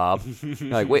 Ray Bob. You're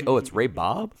like, wait, it's Ray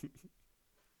Bob?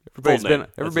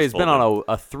 Everybody's been on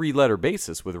a 3-letter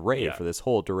basis with Ray for this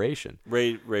whole duration.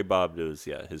 Ray Bob knows,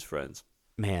 his friends.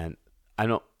 Man, I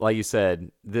don't, like you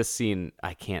said, this scene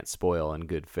I can't spoil in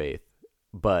good faith.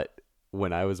 But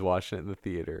when I was watching it in the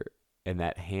theater and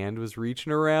that hand was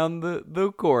reaching around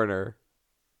the corner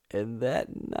and that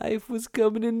knife was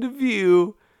coming into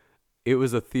view, it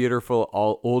was a theater full of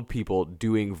all old people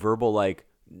doing verbal like,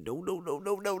 no.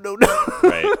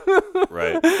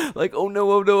 Right. Like, oh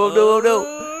no.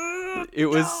 It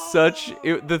was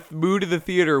the mood of the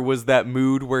theater was that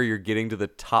mood where you're getting to the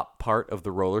top part of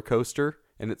the roller coaster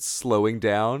and it's slowing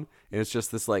down and it's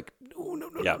just this like,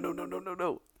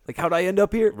 no. Like, how'd I end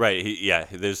up here? Right.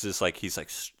 There's this like, he's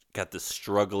like got this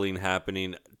struggling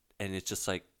happening and it's just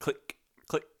like click,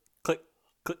 click, click,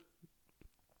 click.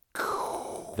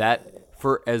 That,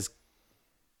 for as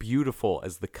beautiful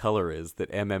as the color is that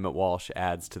M. Walsh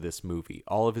adds to this movie,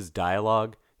 all of his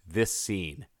dialogue, this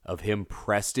scene of him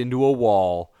pressed into a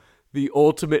wall, the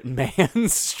ultimate man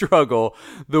struggle,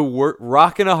 the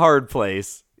rock in a hard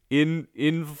place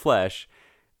in flesh.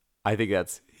 I think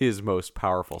that's his most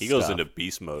powerful stuff. He goes into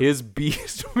beast mode. His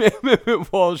beast,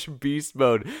 Emmett Walsh beast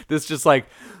mode. That's just like,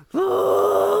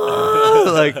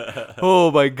 like,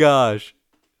 oh my gosh,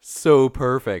 so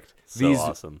perfect. So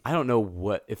awesome. I don't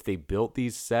know if they built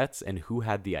these sets and who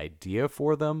had the idea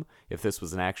for them. If this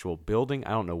was an actual building, I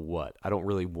don't know what. I don't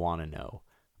really want to know.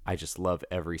 I just love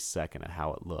every second of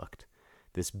how it looked.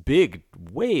 This big,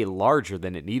 way larger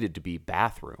than it needed to be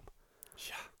bathroom.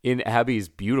 Yeah. In Abby's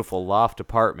beautiful loft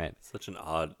apartment. Such an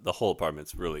odd... The whole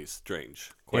apartment's really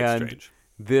strange. Quite strange.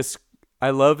 This... I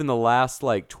love in the last,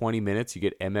 20 minutes, you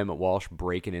get Emmett Walsh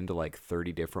breaking into,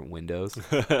 30 different windows.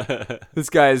 This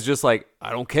guy is just like,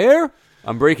 I don't care.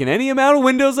 I'm breaking any amount of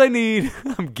windows I need.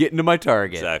 I'm getting to my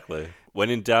target. Exactly. When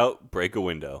in doubt, break a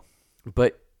window.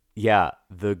 But, yeah,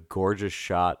 the gorgeous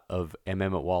shot of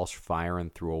Emmett Walsh firing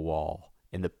through a wall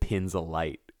and the pins of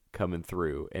light coming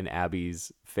through and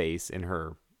Abby's face in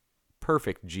her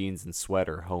perfect jeans and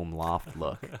sweater home loft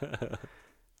look.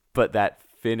 But that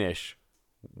finish...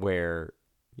 where,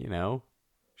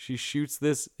 she shoots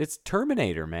this. It's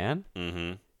Terminator, man.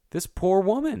 Mm-hmm. This poor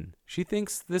woman. She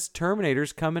thinks this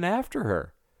Terminator's coming after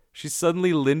her. She's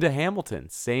suddenly Linda Hamilton.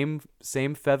 Same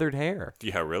feathered hair.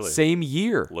 Yeah, really. Same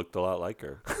year. Looked a lot like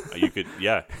her. You could,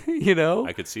 yeah.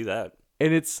 I could see that.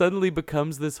 And it suddenly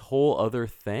becomes this whole other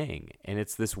thing. And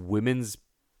it's this women's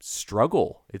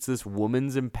struggle. It's this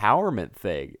woman's empowerment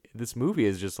thing. This movie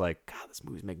is just like, God, this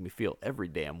movie's making me feel every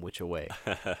damn which way.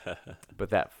 But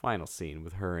that final scene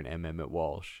with her and Emmett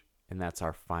Walsh, and that's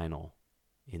our final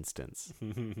instance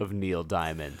of Neil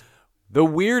Diamond. The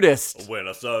weirdest. When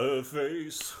I saw her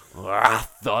face, I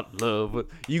thought love would...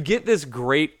 You get this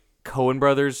great Coen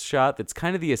Brothers shot that's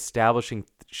kind of the establishing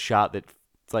shot that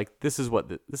it's like, this is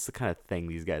the kind of thing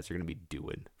these guys are going to be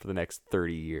doing for the next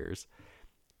 30 years.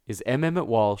 Is Emmett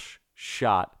Walsh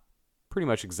shot pretty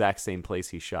much exact same place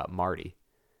he shot Marty,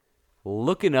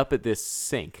 looking up at this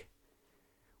sink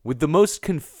with the most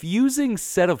confusing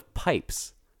set of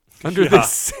pipes under the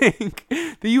sink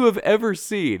that you have ever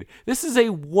seen. This is a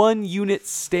 1-unit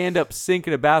stand-up sink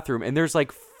in a bathroom, and there's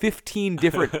 15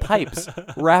 different pipes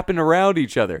wrapping around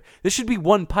each other. This should be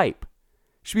one pipe.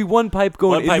 It should be one pipe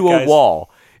going into a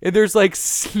wall. And there's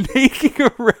snaking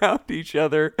around each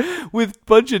other with a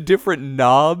bunch of different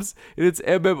knobs. And it's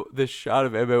the shot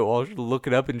of Emmett Walsh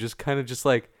looking up and just kind of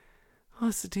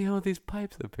what's the deal with these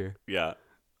pipes up here? Yeah.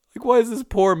 Why is this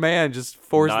poor man just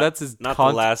forced? That's his not the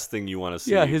last thing you want to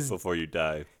see before you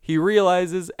die. He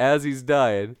realizes as he's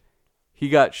dying, he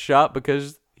got shot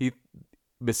because he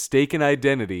mistaken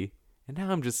identity. And now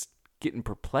I'm just getting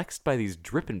perplexed by these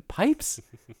dripping pipes.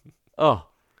 Oh.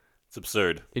 It's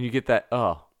absurd. And you get that,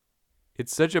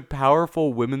 It's such a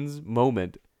powerful women's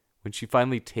moment when she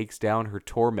finally takes down her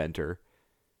tormentor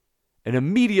and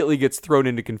immediately gets thrown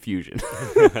into confusion.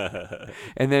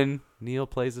 And then Neil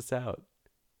plays us out.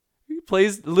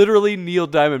 Neil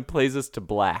Diamond plays us to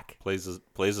black. Plays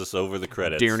us over the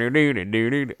credits.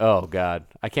 Oh, God.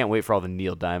 I can't wait for all the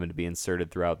Neil Diamond to be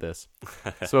inserted throughout this.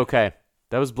 So, okay.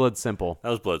 That was Blood Simple.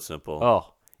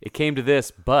 Oh, it came to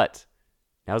this, but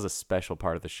that was a special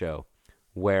part of the show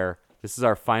where this is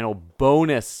our final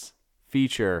bonus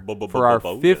feature for our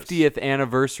 50th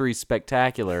anniversary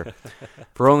spectacular.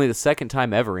 For only the second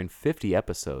time ever in 50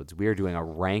 episodes, we are doing a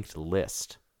ranked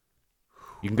list.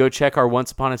 You can go check our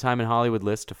Once Upon a Time in Hollywood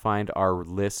list to find our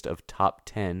list of top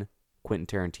 10 Quentin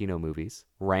Tarantino movies,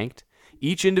 ranked,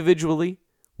 each individually,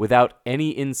 without any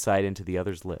insight into the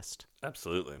other's list.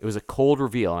 Absolutely. It was a cold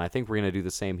reveal, and I think we're going to do the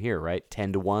same here, right?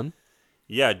 10-1?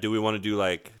 Yeah, do we want to do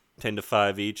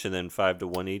 10-5 each and then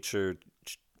 5-1 each, or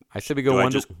I said we go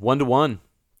 1-1, 10-10,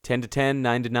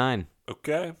 9-9.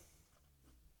 Okay.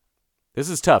 This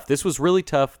is tough. This was really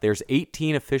tough. There's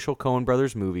 18 official Coen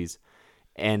Brothers movies,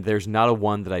 and there's not a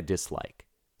one that I dislike.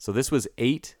 So this was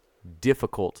 8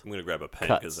 difficult. I'm gonna grab a pen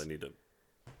because I need to.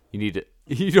 You need to.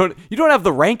 You don't have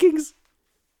the rankings.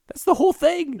 That's the whole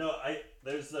thing. No,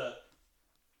 there's a.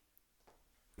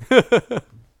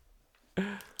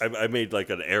 I made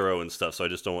an arrow and stuff, so I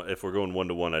just don't. If we're going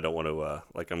 1-1, I don't want to.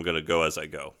 I'm gonna go as I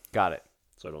go. Got it.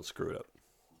 So I don't screw it up.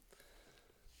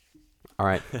 All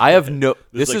right. I have no.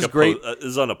 This is great. This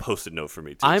is on a post-it note for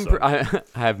me too. I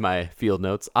have my field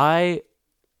notes.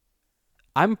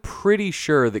 I'm pretty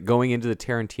sure that going into the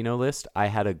Tarantino list, I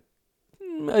had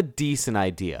a decent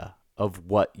idea of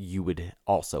what you would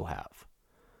also have.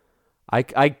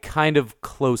 I kind of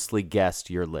closely guessed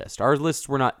your list. Our lists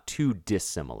were not too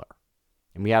dissimilar,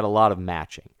 and we had a lot of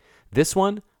matching. This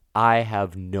one, I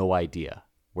have no idea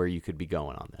where you could be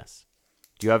going on this.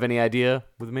 Do you have any idea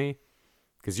with me?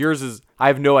 Because yours is, I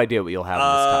have no idea what you'll have in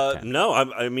this top 10. No,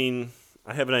 I mean,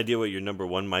 I have an idea what your number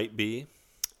 1 might be.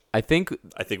 I think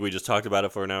we just talked about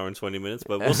it for an hour and 20 minutes,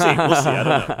 but we'll see.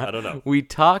 I don't know. We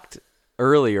talked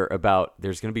earlier about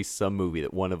there's going to be some movie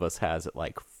that one of us has at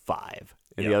like 5,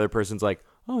 and the other person's like,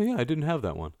 "Oh yeah, I didn't have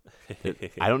that one."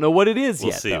 I don't know what it is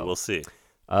yet. We'll see.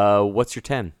 What's your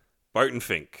 10? Barton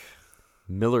Fink.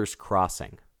 Miller's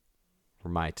Crossing for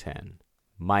my 10.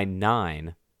 My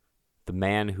 9, The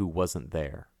Man Who Wasn't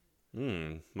There.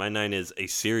 My 9 is A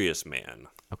Serious Man.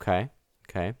 Okay.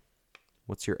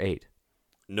 What's your 8?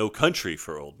 No Country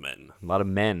for Old Men. A lot of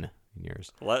men in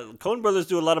yours. Coen Brothers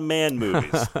do a lot of man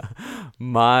movies.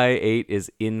 My 8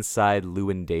 is Inside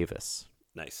Llewyn Davis.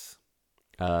 Nice.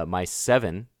 My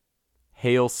 7,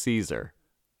 Hail Caesar.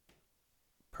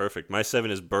 Perfect. My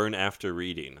 7 is Burn After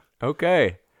Reading.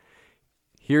 Okay.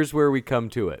 Here's where we come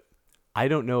to it. I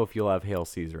don't know if you'll have Hail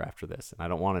Caesar after this, and I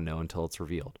don't want to know until it's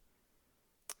revealed.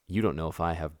 You don't know if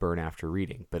I have Burn After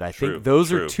Reading, but I think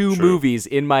those are two movies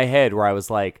in my head where I was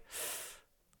like,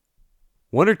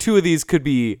 one or two of these could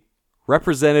be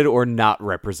represented or not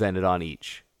represented on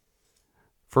each.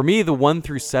 For me, the 1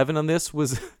 through 7 on this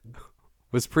was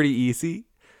pretty easy.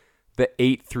 The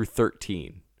 8 through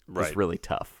 13 was really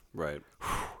tough. Right.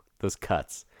 Those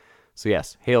cuts. So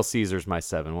yes, Hail Caesar's my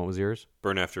 7. What was yours?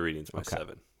 Burn After Reading's my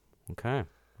 7. Okay.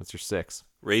 What's your 6?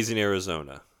 Raising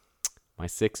Arizona. My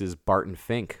 6 is Barton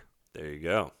Fink. There you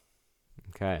go.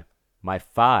 Okay. My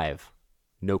 5,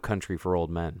 No Country for Old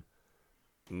Men.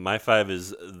 My 5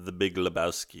 is The Big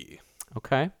Lebowski.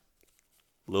 Okay. A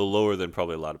little lower than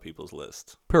probably a lot of people's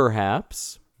list.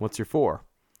 Perhaps. What's your 4?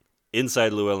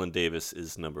 Inside Llewyn Davis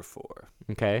is number 4.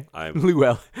 Okay.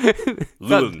 Llewyn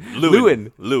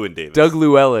Davis. Doug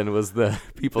Llewellyn was the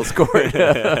people's court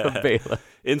bailiff.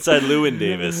 Inside Llewyn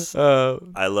Davis,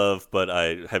 I love, but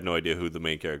I have no idea who the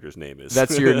main character's name is.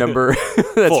 That's your number.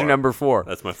 That's your number 4.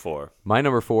 That's my 4. My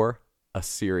number 4, A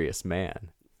Serious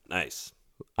Man. Nice.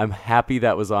 I'm happy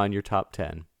that was on your top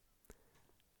 10.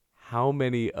 How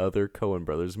many other Coen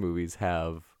Brothers movies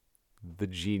have the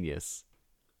genius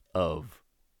of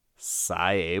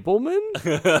Cy Abelman?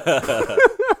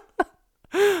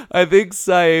 I think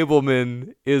Cy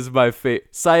Abelman is my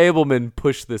favorite. Cy Abelman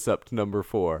pushed this up to number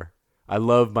 4. I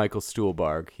love Michael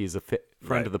Stuhlbarg. He's a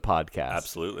friend of the podcast.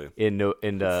 Absolutely.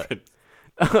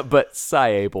 But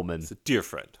Cy Abelman. It's a dear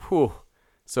friend. Whew.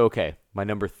 So, okay. My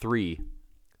number 3,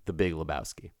 The Big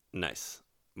Lebowski. Nice.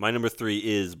 My number 3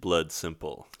 is Blood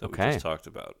Simple that we just talked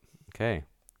about. Okay.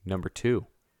 Number 2.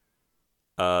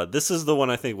 This is the one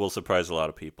I think will surprise a lot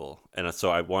of people. And so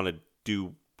I want to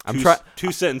do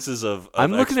two sentences of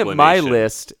I'm looking at my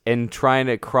list and trying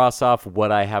to cross off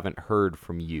what I haven't heard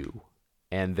from you.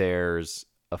 And there's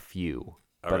a few.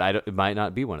 But it might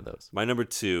not be one of those. My number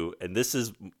 2, and this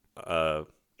is, I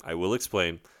will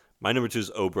explain. My number 2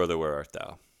 is Oh Brother, Where Art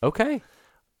Thou? Okay.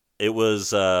 It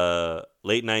was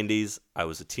late 90s. I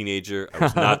was a teenager. I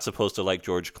was not supposed to like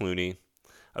George Clooney.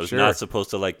 I was not supposed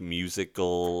to like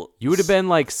musical. You would have been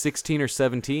like 16 or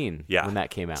 17 when that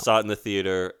came out. Saw it in the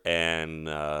theater and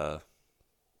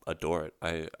adore it.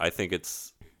 I think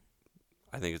it's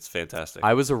fantastic.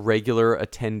 I was a regular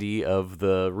attendee of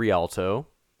the Rialto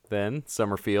then,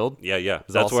 Summerfield. Yeah.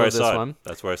 That's where I saw it.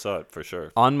 That's where I saw it for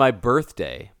sure. On my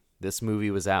birthday, this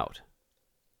movie was out.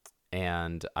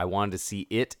 And I wanted to see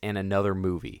it and another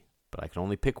movie. But I could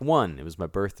only pick one. It was my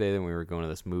birthday, then we were going to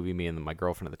this movie, me and my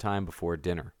girlfriend at the time, before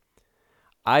dinner.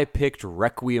 I picked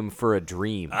Requiem for a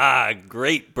Dream.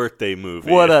 Great birthday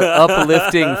movie. What an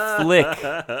uplifting flick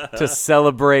to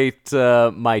celebrate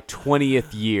my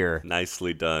 20th year.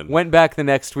 Nicely done. Went back the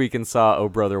next week and saw Oh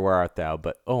Brother, Where Art Thou?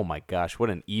 But oh my gosh, what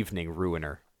an evening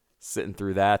ruiner. Sitting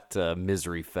through that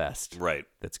misery fest. Right.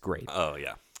 That's great. Oh,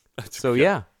 yeah.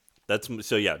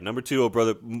 Number 2, Oh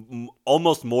Brother,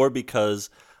 almost more because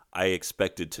I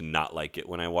expected to not like it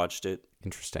when I watched it.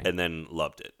 Interesting. And then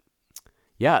loved it.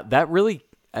 Yeah, that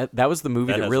was the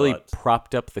movie that really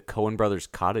propped up the Coen Brothers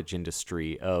cottage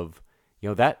industry of,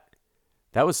 that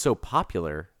was so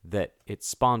popular that it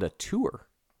spawned a tour.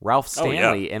 Ralph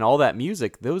Stanley and all that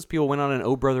music, those people went on an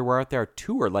Oh Brother, Where Art Thou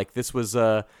tour. Like this was,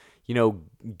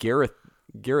 Garrett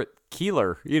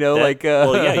Keeler, you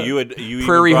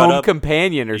Prairie Home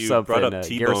Companion or something. Brought up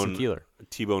Garrison Keeler.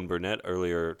 T-Bone Burnett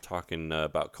earlier talking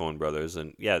about Coen Brothers,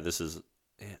 and this is,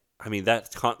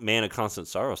 that Man of Constant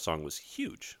Sorrow song was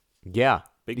huge. Yeah,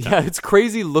 big time. Yeah, it's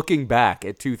crazy looking back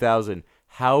at 2000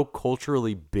 how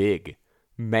culturally big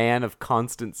Man of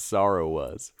Constant Sorrow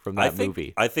was from that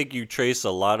movie. I think you trace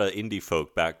a lot of indie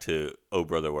folk back to Oh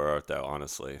Brother, Where Art Thou?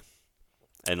 Honestly,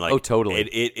 and totally,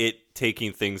 it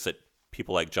taking things that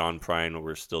people like John Prine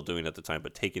were still doing at the time,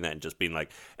 but taking that and just being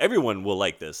like, everyone will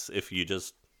like this if you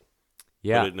just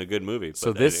put it in a good movie.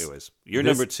 So but anyways, you're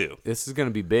number 2. This is going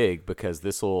to be big because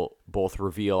this will both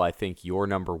reveal, I think, your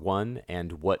number 1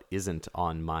 and what isn't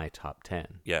on my top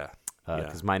 10. Yeah.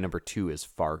 Because my number 2 is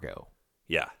Fargo.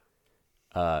 Yeah.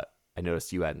 I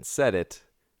noticed you hadn't said it.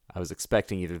 I was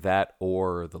expecting either that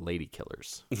or the Lady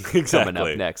Killers coming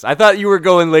up next. I thought you were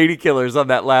going Lady Killers on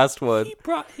that last one. He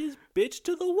brought his bitch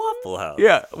to the Waffle House.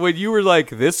 Yeah, when you were like,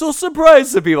 this will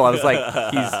surprise some people. I was like,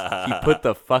 he put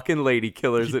the fucking Lady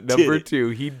Killers at number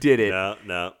 2. He did it.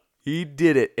 No. He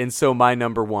did it. And so my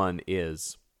number 1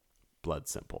 is Blood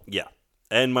Simple. Yeah.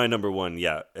 And my number 1,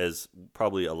 as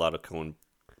probably a lot of Coen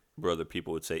brother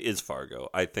people would say, is Fargo.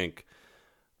 I think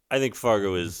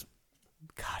Fargo is...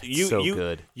 God, it's so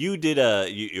good. You did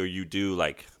you do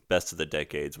like best of the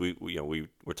decades. We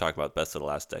were talking about best of the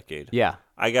last decade. Yeah.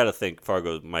 I gotta think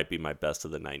Fargo might be my best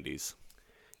of the 90s.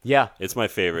 Yeah. It's my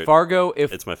favorite. Fargo,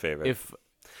 it's my favorite.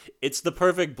 It's the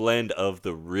perfect blend of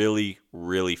the really,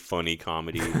 really funny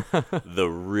comedy, the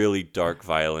really dark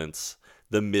violence,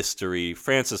 the mystery.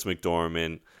 Frances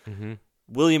McDormand,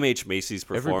 William H. Macy's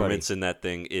performance in that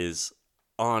thing is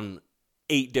on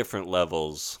 8 different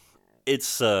levels.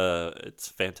 It's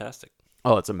fantastic.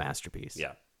 Oh, it's a masterpiece.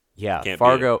 Yeah. Yeah, Can't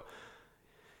Fargo.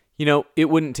 It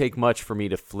wouldn't take much for me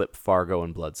to flip Fargo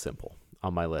and Blood Simple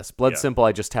on my list. Blood Simple,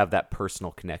 I just have that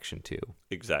personal connection to.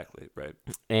 Exactly, right.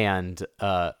 And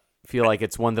feel like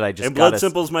it's one that I just and Blood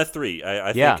Simple's my 3.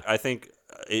 I think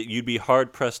you'd be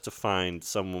hard pressed to find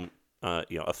someone, a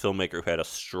filmmaker who had a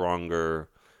stronger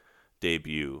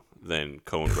debut than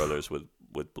Coen Brothers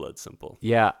with Blood Simple.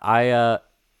 Yeah,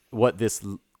 what this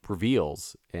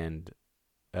reveals, and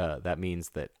that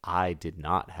means that I did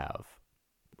not have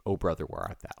Oh Brother, Where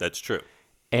Art Thou? That's true.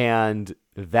 And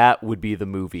that would be the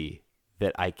movie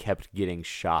that I kept getting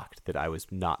shocked that I was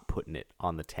not putting it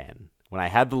on the 10. When I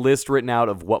had the list written out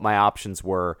of what my options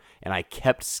were, and I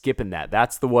kept skipping that,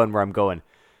 that's the one where I'm going,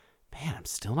 man, I'm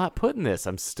still not putting this.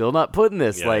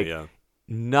 Yeah,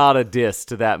 not a diss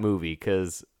to that movie,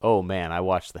 because, oh man, I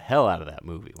watched the hell out of that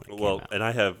movie when it came out. And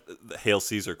I have Hail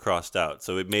Caesar crossed out,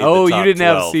 so it made the top you didn't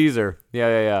 12. have Caesar.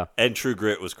 Yeah. And True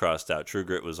Grit was crossed out. True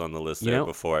Grit was on the list there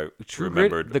before I True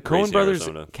remembered Grit, the Coen Raising Brothers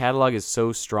Arizona. catalog is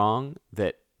so strong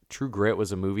that True Grit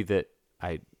was a movie that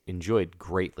I enjoyed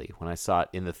greatly when I saw it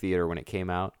in the theater when it came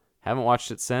out. Haven't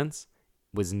watched it since.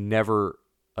 Was never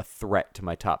a threat to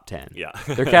my top 10. Yeah.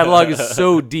 Their catalog is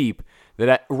so deep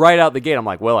that right out the gate, I'm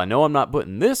like, well, I know I'm not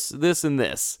putting this, this, and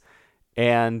this.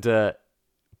 And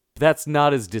that's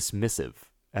not as dismissive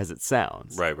as it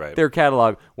sounds. Right. Their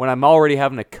catalog, when I'm already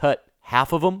having to cut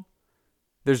half of them,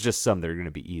 there's just some that are going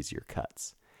to be easier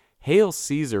cuts. Hail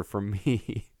Caesar, for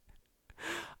me,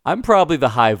 I'm probably the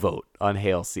high vote on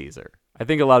Hail Caesar. I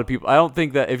think a lot of people, I don't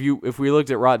think that if we looked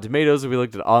at Rotten Tomatoes, if we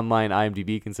looked at online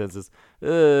IMDb consensus,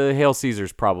 Hail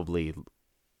Caesar's probably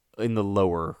in the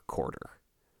lower quarter.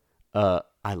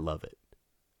 I love it.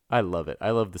 I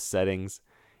love the settings.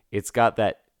 It's got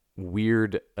that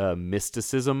weird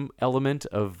mysticism element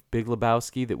of Big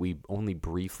Lebowski that we only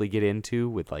briefly get into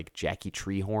with like Jackie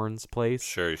Treehorn's place.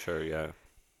 Sure, yeah.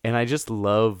 And I just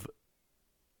love...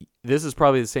 This is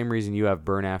probably the same reason you have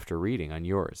Burn After Reading on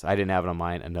yours. I didn't have it on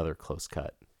mine. Another close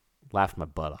cut. Laughed my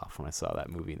butt off when I saw that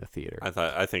movie in the theater.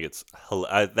 I think it's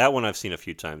that one I've seen a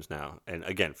few times now. And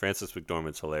again, Frances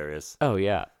McDormand's hilarious. Oh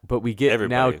yeah, but we get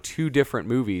Everybody. now 2 different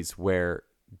movies where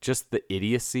just the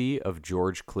idiocy of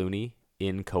George Clooney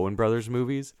in Coen Brothers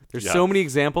movies. There's so many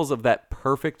examples of that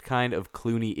perfect kind of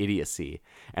Clooney idiocy.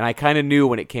 And I kind of knew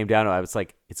when it came down to it, I was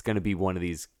like, it's going to be one of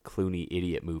these Clooney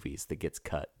idiot movies that gets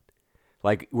cut.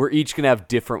 Like, we're each going to have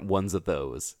different ones of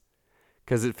those.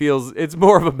 Because it's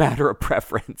more of a matter of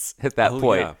preference at that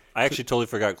point. Yeah. I actually totally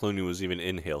forgot Clooney was even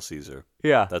in Hail Caesar.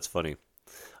 Yeah. That's funny.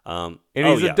 And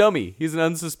he's a dummy. He's an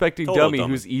unsuspecting dummy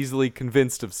who's easily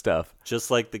convinced of stuff.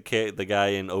 Just like the guy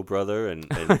in Oh Brother. And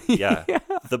yeah.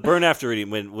 The Burn After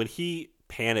Reading, when he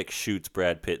panic shoots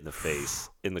Brad Pitt in the face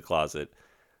in the closet,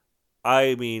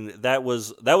 I mean, that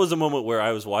was a moment where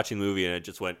I was watching the movie and it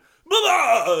just went...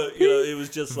 it was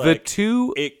just like the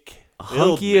 2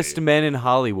 hunkiest men in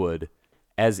Hollywood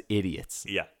as idiots.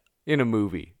 Yeah, in a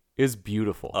movie is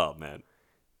beautiful. Oh man,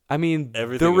 I mean,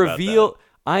 everything the reveal.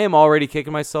 I am already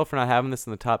kicking myself for not having this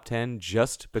in the top 10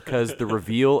 just because the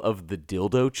reveal of the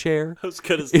dildo chair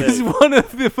is one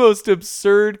of the most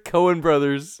absurd Coen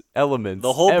Brothers elements.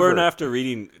 The whole ever. Burn After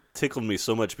Reading tickled me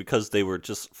so much because they were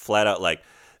just flat out like,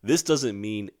 this doesn't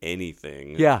mean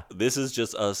anything. Yeah, this is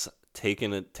just us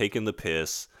taking the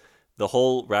piss. The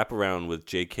whole wraparound with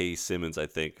J.K. Simmons, I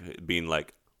think, being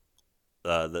like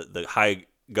the high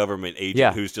government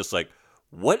agent who's just like,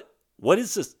 what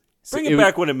is this? Bring So it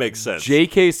back when it makes sense.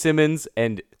 J.K. Simmons,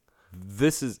 and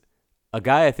this is a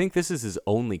guy, I think this is his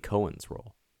only Coen's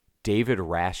role. David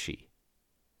Rasche.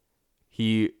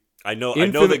 I know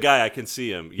the guy. I can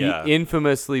see him. Yeah. He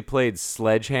infamously played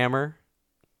Sledgehammer,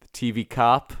 the TV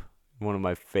cop, one of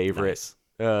my favorite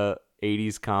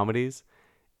 80s comedies.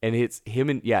 And it's him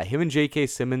and J.K.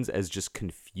 Simmons as just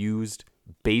confused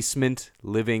basement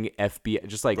living FBI,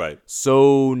 just like,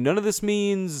 so none of this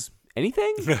means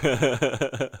anything.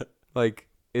 Like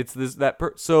it's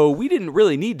so we didn't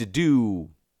really need to do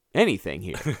anything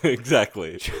here.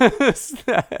 Exactly. Just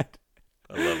that.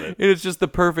 I love it. And it's just the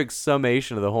perfect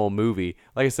summation of the whole movie.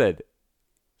 Like I said,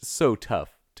 so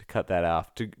tough to cut that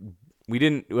off.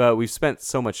 We've spent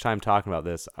so much time talking about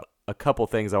this. A couple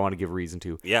things I want to give reason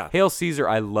to. Yeah. Hail Caesar,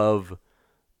 I love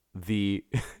the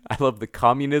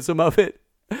communism of it.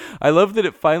 I love that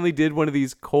it finally did one of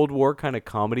these Cold War kind of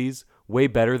comedies way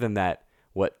better than that.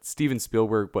 What Steven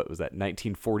Spielberg, what was that,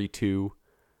 1942?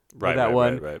 Right, that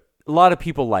one. Right. A lot of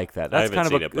people like that. That's I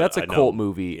haven't seen it, that's a but I cult know.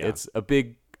 movie. Yeah. It's a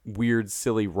big, weird,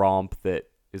 silly romp that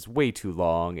is way too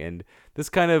long. And this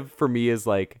kind of, for me, is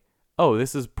like, oh,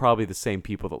 this is probably the same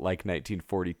people that like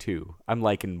 1942. I'm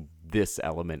liking this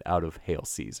element out of Hail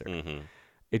Caesar. Mm-hmm.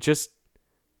 It just,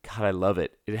 God, I love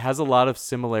it. It has a lot of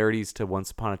similarities to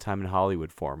Once Upon a Time in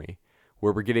Hollywood for me,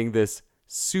 where we're getting this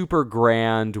super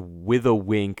grand, with a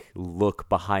wink look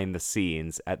behind the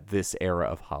scenes at this era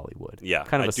of Hollywood. Yeah,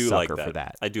 kind of a sucker like for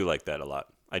that. I do like that a lot.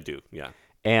 I do, yeah.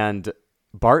 And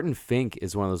Barton Fink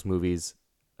is one of those movies.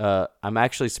 I'm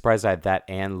actually surprised I had that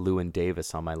and Llewyn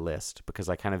Davis on my list because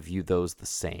I kind of view those the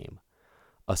same.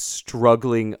 A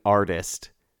struggling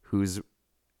artist who's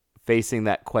facing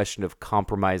that question of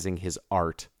compromising his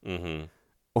art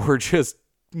or just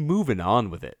moving on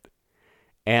with it.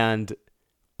 And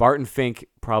Barton Fink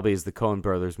probably is the Coen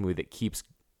Brothers movie that keeps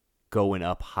going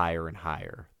up higher and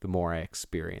higher the more I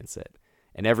experience it.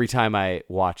 And every time I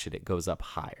watch it, it goes up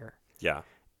higher. Yeah.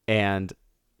 And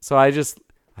so I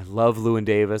love Llewyn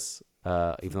Davis,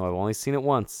 even though I've only seen it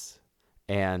once.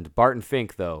 And Barton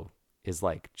Fink, though, is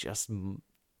like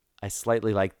I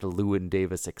slightly like the Llewyn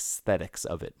Davis aesthetics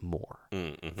of it more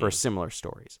for similar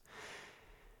stories.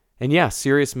 And yeah,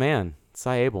 Serious Man,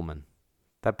 Cy Abelman.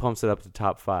 That pumps it up to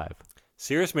top 5.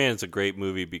 Serious Man is a great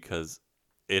movie because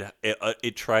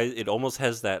it almost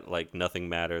has that like Nothing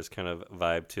Matters kind of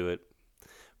vibe to it,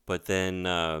 but then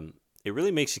it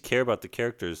really makes you care about the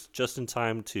characters just in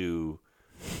time to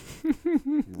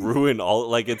ruin all.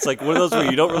 Like it's like one of those where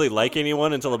you don't really like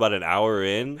anyone until about an hour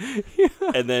in,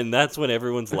 and then that's when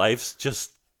everyone's life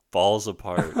just falls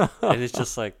apart, and it's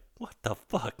just like, what the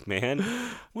fuck, man?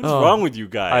 What is wrong with you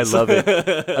guys? I love it.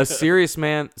 A Serious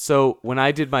Man. So when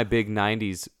I did my big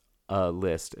 90s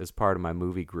list as part of my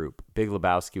movie group, Big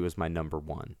Lebowski was my number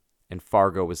 1, and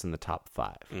Fargo was in the top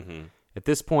 5. At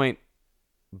this point,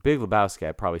 Big Lebowski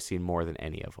I've probably seen more than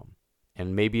any of them,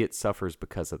 and maybe it suffers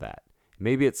because of that.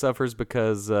 Maybe it suffers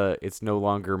because it's no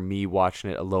longer me watching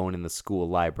it alone in the school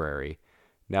library.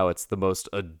 Now it's the most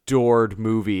adored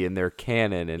movie in their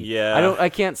canon, and yeah. I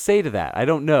can't say to that. I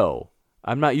don't know.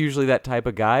 I'm not usually that type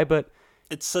of guy, but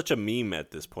it's such a meme at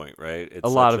this point, right? It's a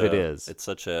lot of it is. It's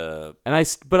such a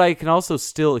but I can also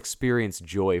still experience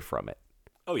joy from it.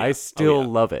 Oh yeah, I still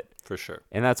love it for sure,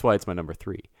 and that's why it's my number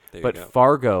 3. But go.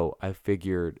 Fargo, I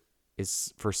figured,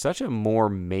 is for such a more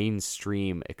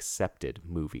mainstream accepted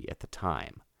movie at the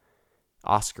time,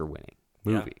 Oscar-winning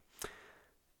movie. Yeah.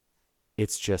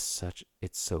 It's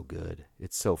so good.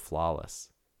 It's so flawless.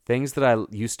 Things that I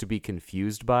used to be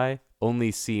confused by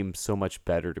only seem so much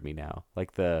better to me now,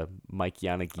 like the Mike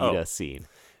Yanagita scene.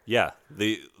 Yeah,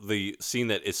 the scene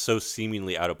that is so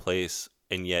seemingly out of place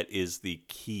and yet is the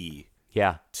key.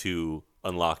 Yeah. To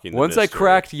unlocking the Once mystery. I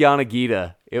cracked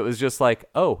Yanagita, it was just like,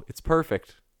 oh, it's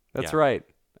perfect. That's right.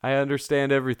 I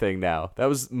understand everything now. That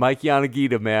was Mike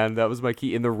Yanagita, man. That was my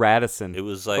key in the Radisson. It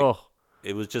was like,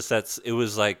 it was just it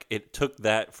was like, it took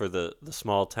that for the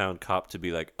small town cop to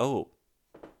be like, oh,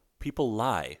 people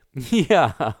lie.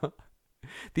 Yeah.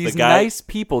 These nice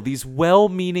people, these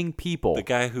well-meaning people. The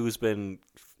guy who's been,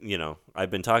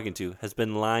 I've been talking to has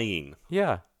been lying.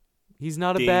 Yeah. He's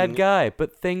not a bad guy,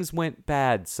 but things went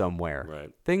bad somewhere.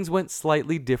 Right. Things went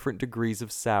slightly different degrees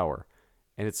of sour.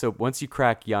 And it's so once you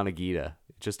crack Yanagita,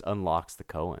 it just unlocks the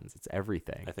Coens. It's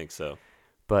everything. I think so.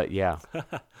 But yeah,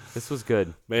 this was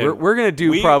good. Man, we're going to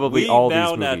do probably all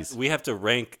these movies. We have to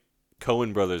rank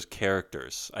Coen Brothers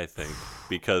characters, I think,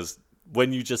 because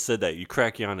when you just said that, you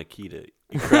crack Yanagita,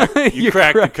 you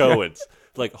crack the Coens.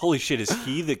 Like, holy shit, is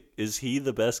he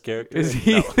the best character? Is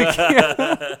he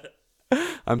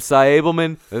I'm Cy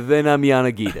Abelman, then I'm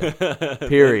Yanagita.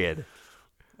 Period.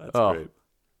 That's great.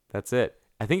 That's it.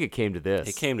 I think it came to this.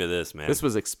 It came to this, man. This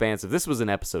was expansive. This was in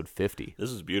episode 50.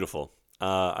 This was beautiful.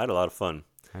 I had a lot of fun.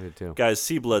 I did too. Guys,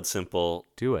 see Blood Simple.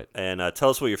 Do it. And tell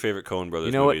us what your favorite Coen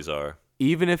Brothers what? movies are.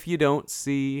 Even if you don't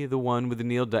see the one with the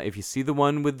Neil if you see the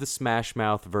one with the Smash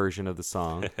Mouth version of the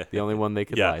song, the only one they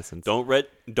could license. Don't rent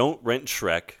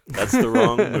Shrek. That's the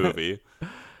wrong movie.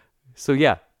 So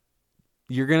yeah,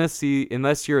 you're going to see,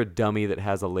 unless you're a dummy that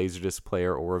has a Laserdisc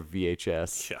player or a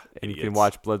VHS, and you can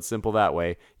watch Blood Simple that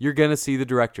way, you're going to see the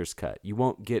director's cut. You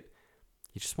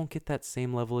just won't get that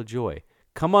same level of joy.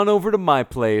 Come on over to my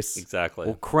place. Exactly.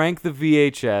 We'll crank the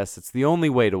VHS. It's the only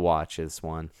way to watch this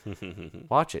one.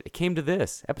 Watch it. It came to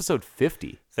this. Episode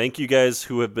 50. Thank you guys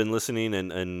who have been listening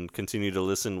and continue to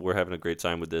listen. We're having a great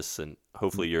time with this, and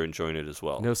hopefully you're enjoying it as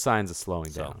well. No signs of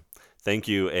slowing down. Thank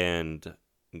you, and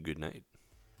good night.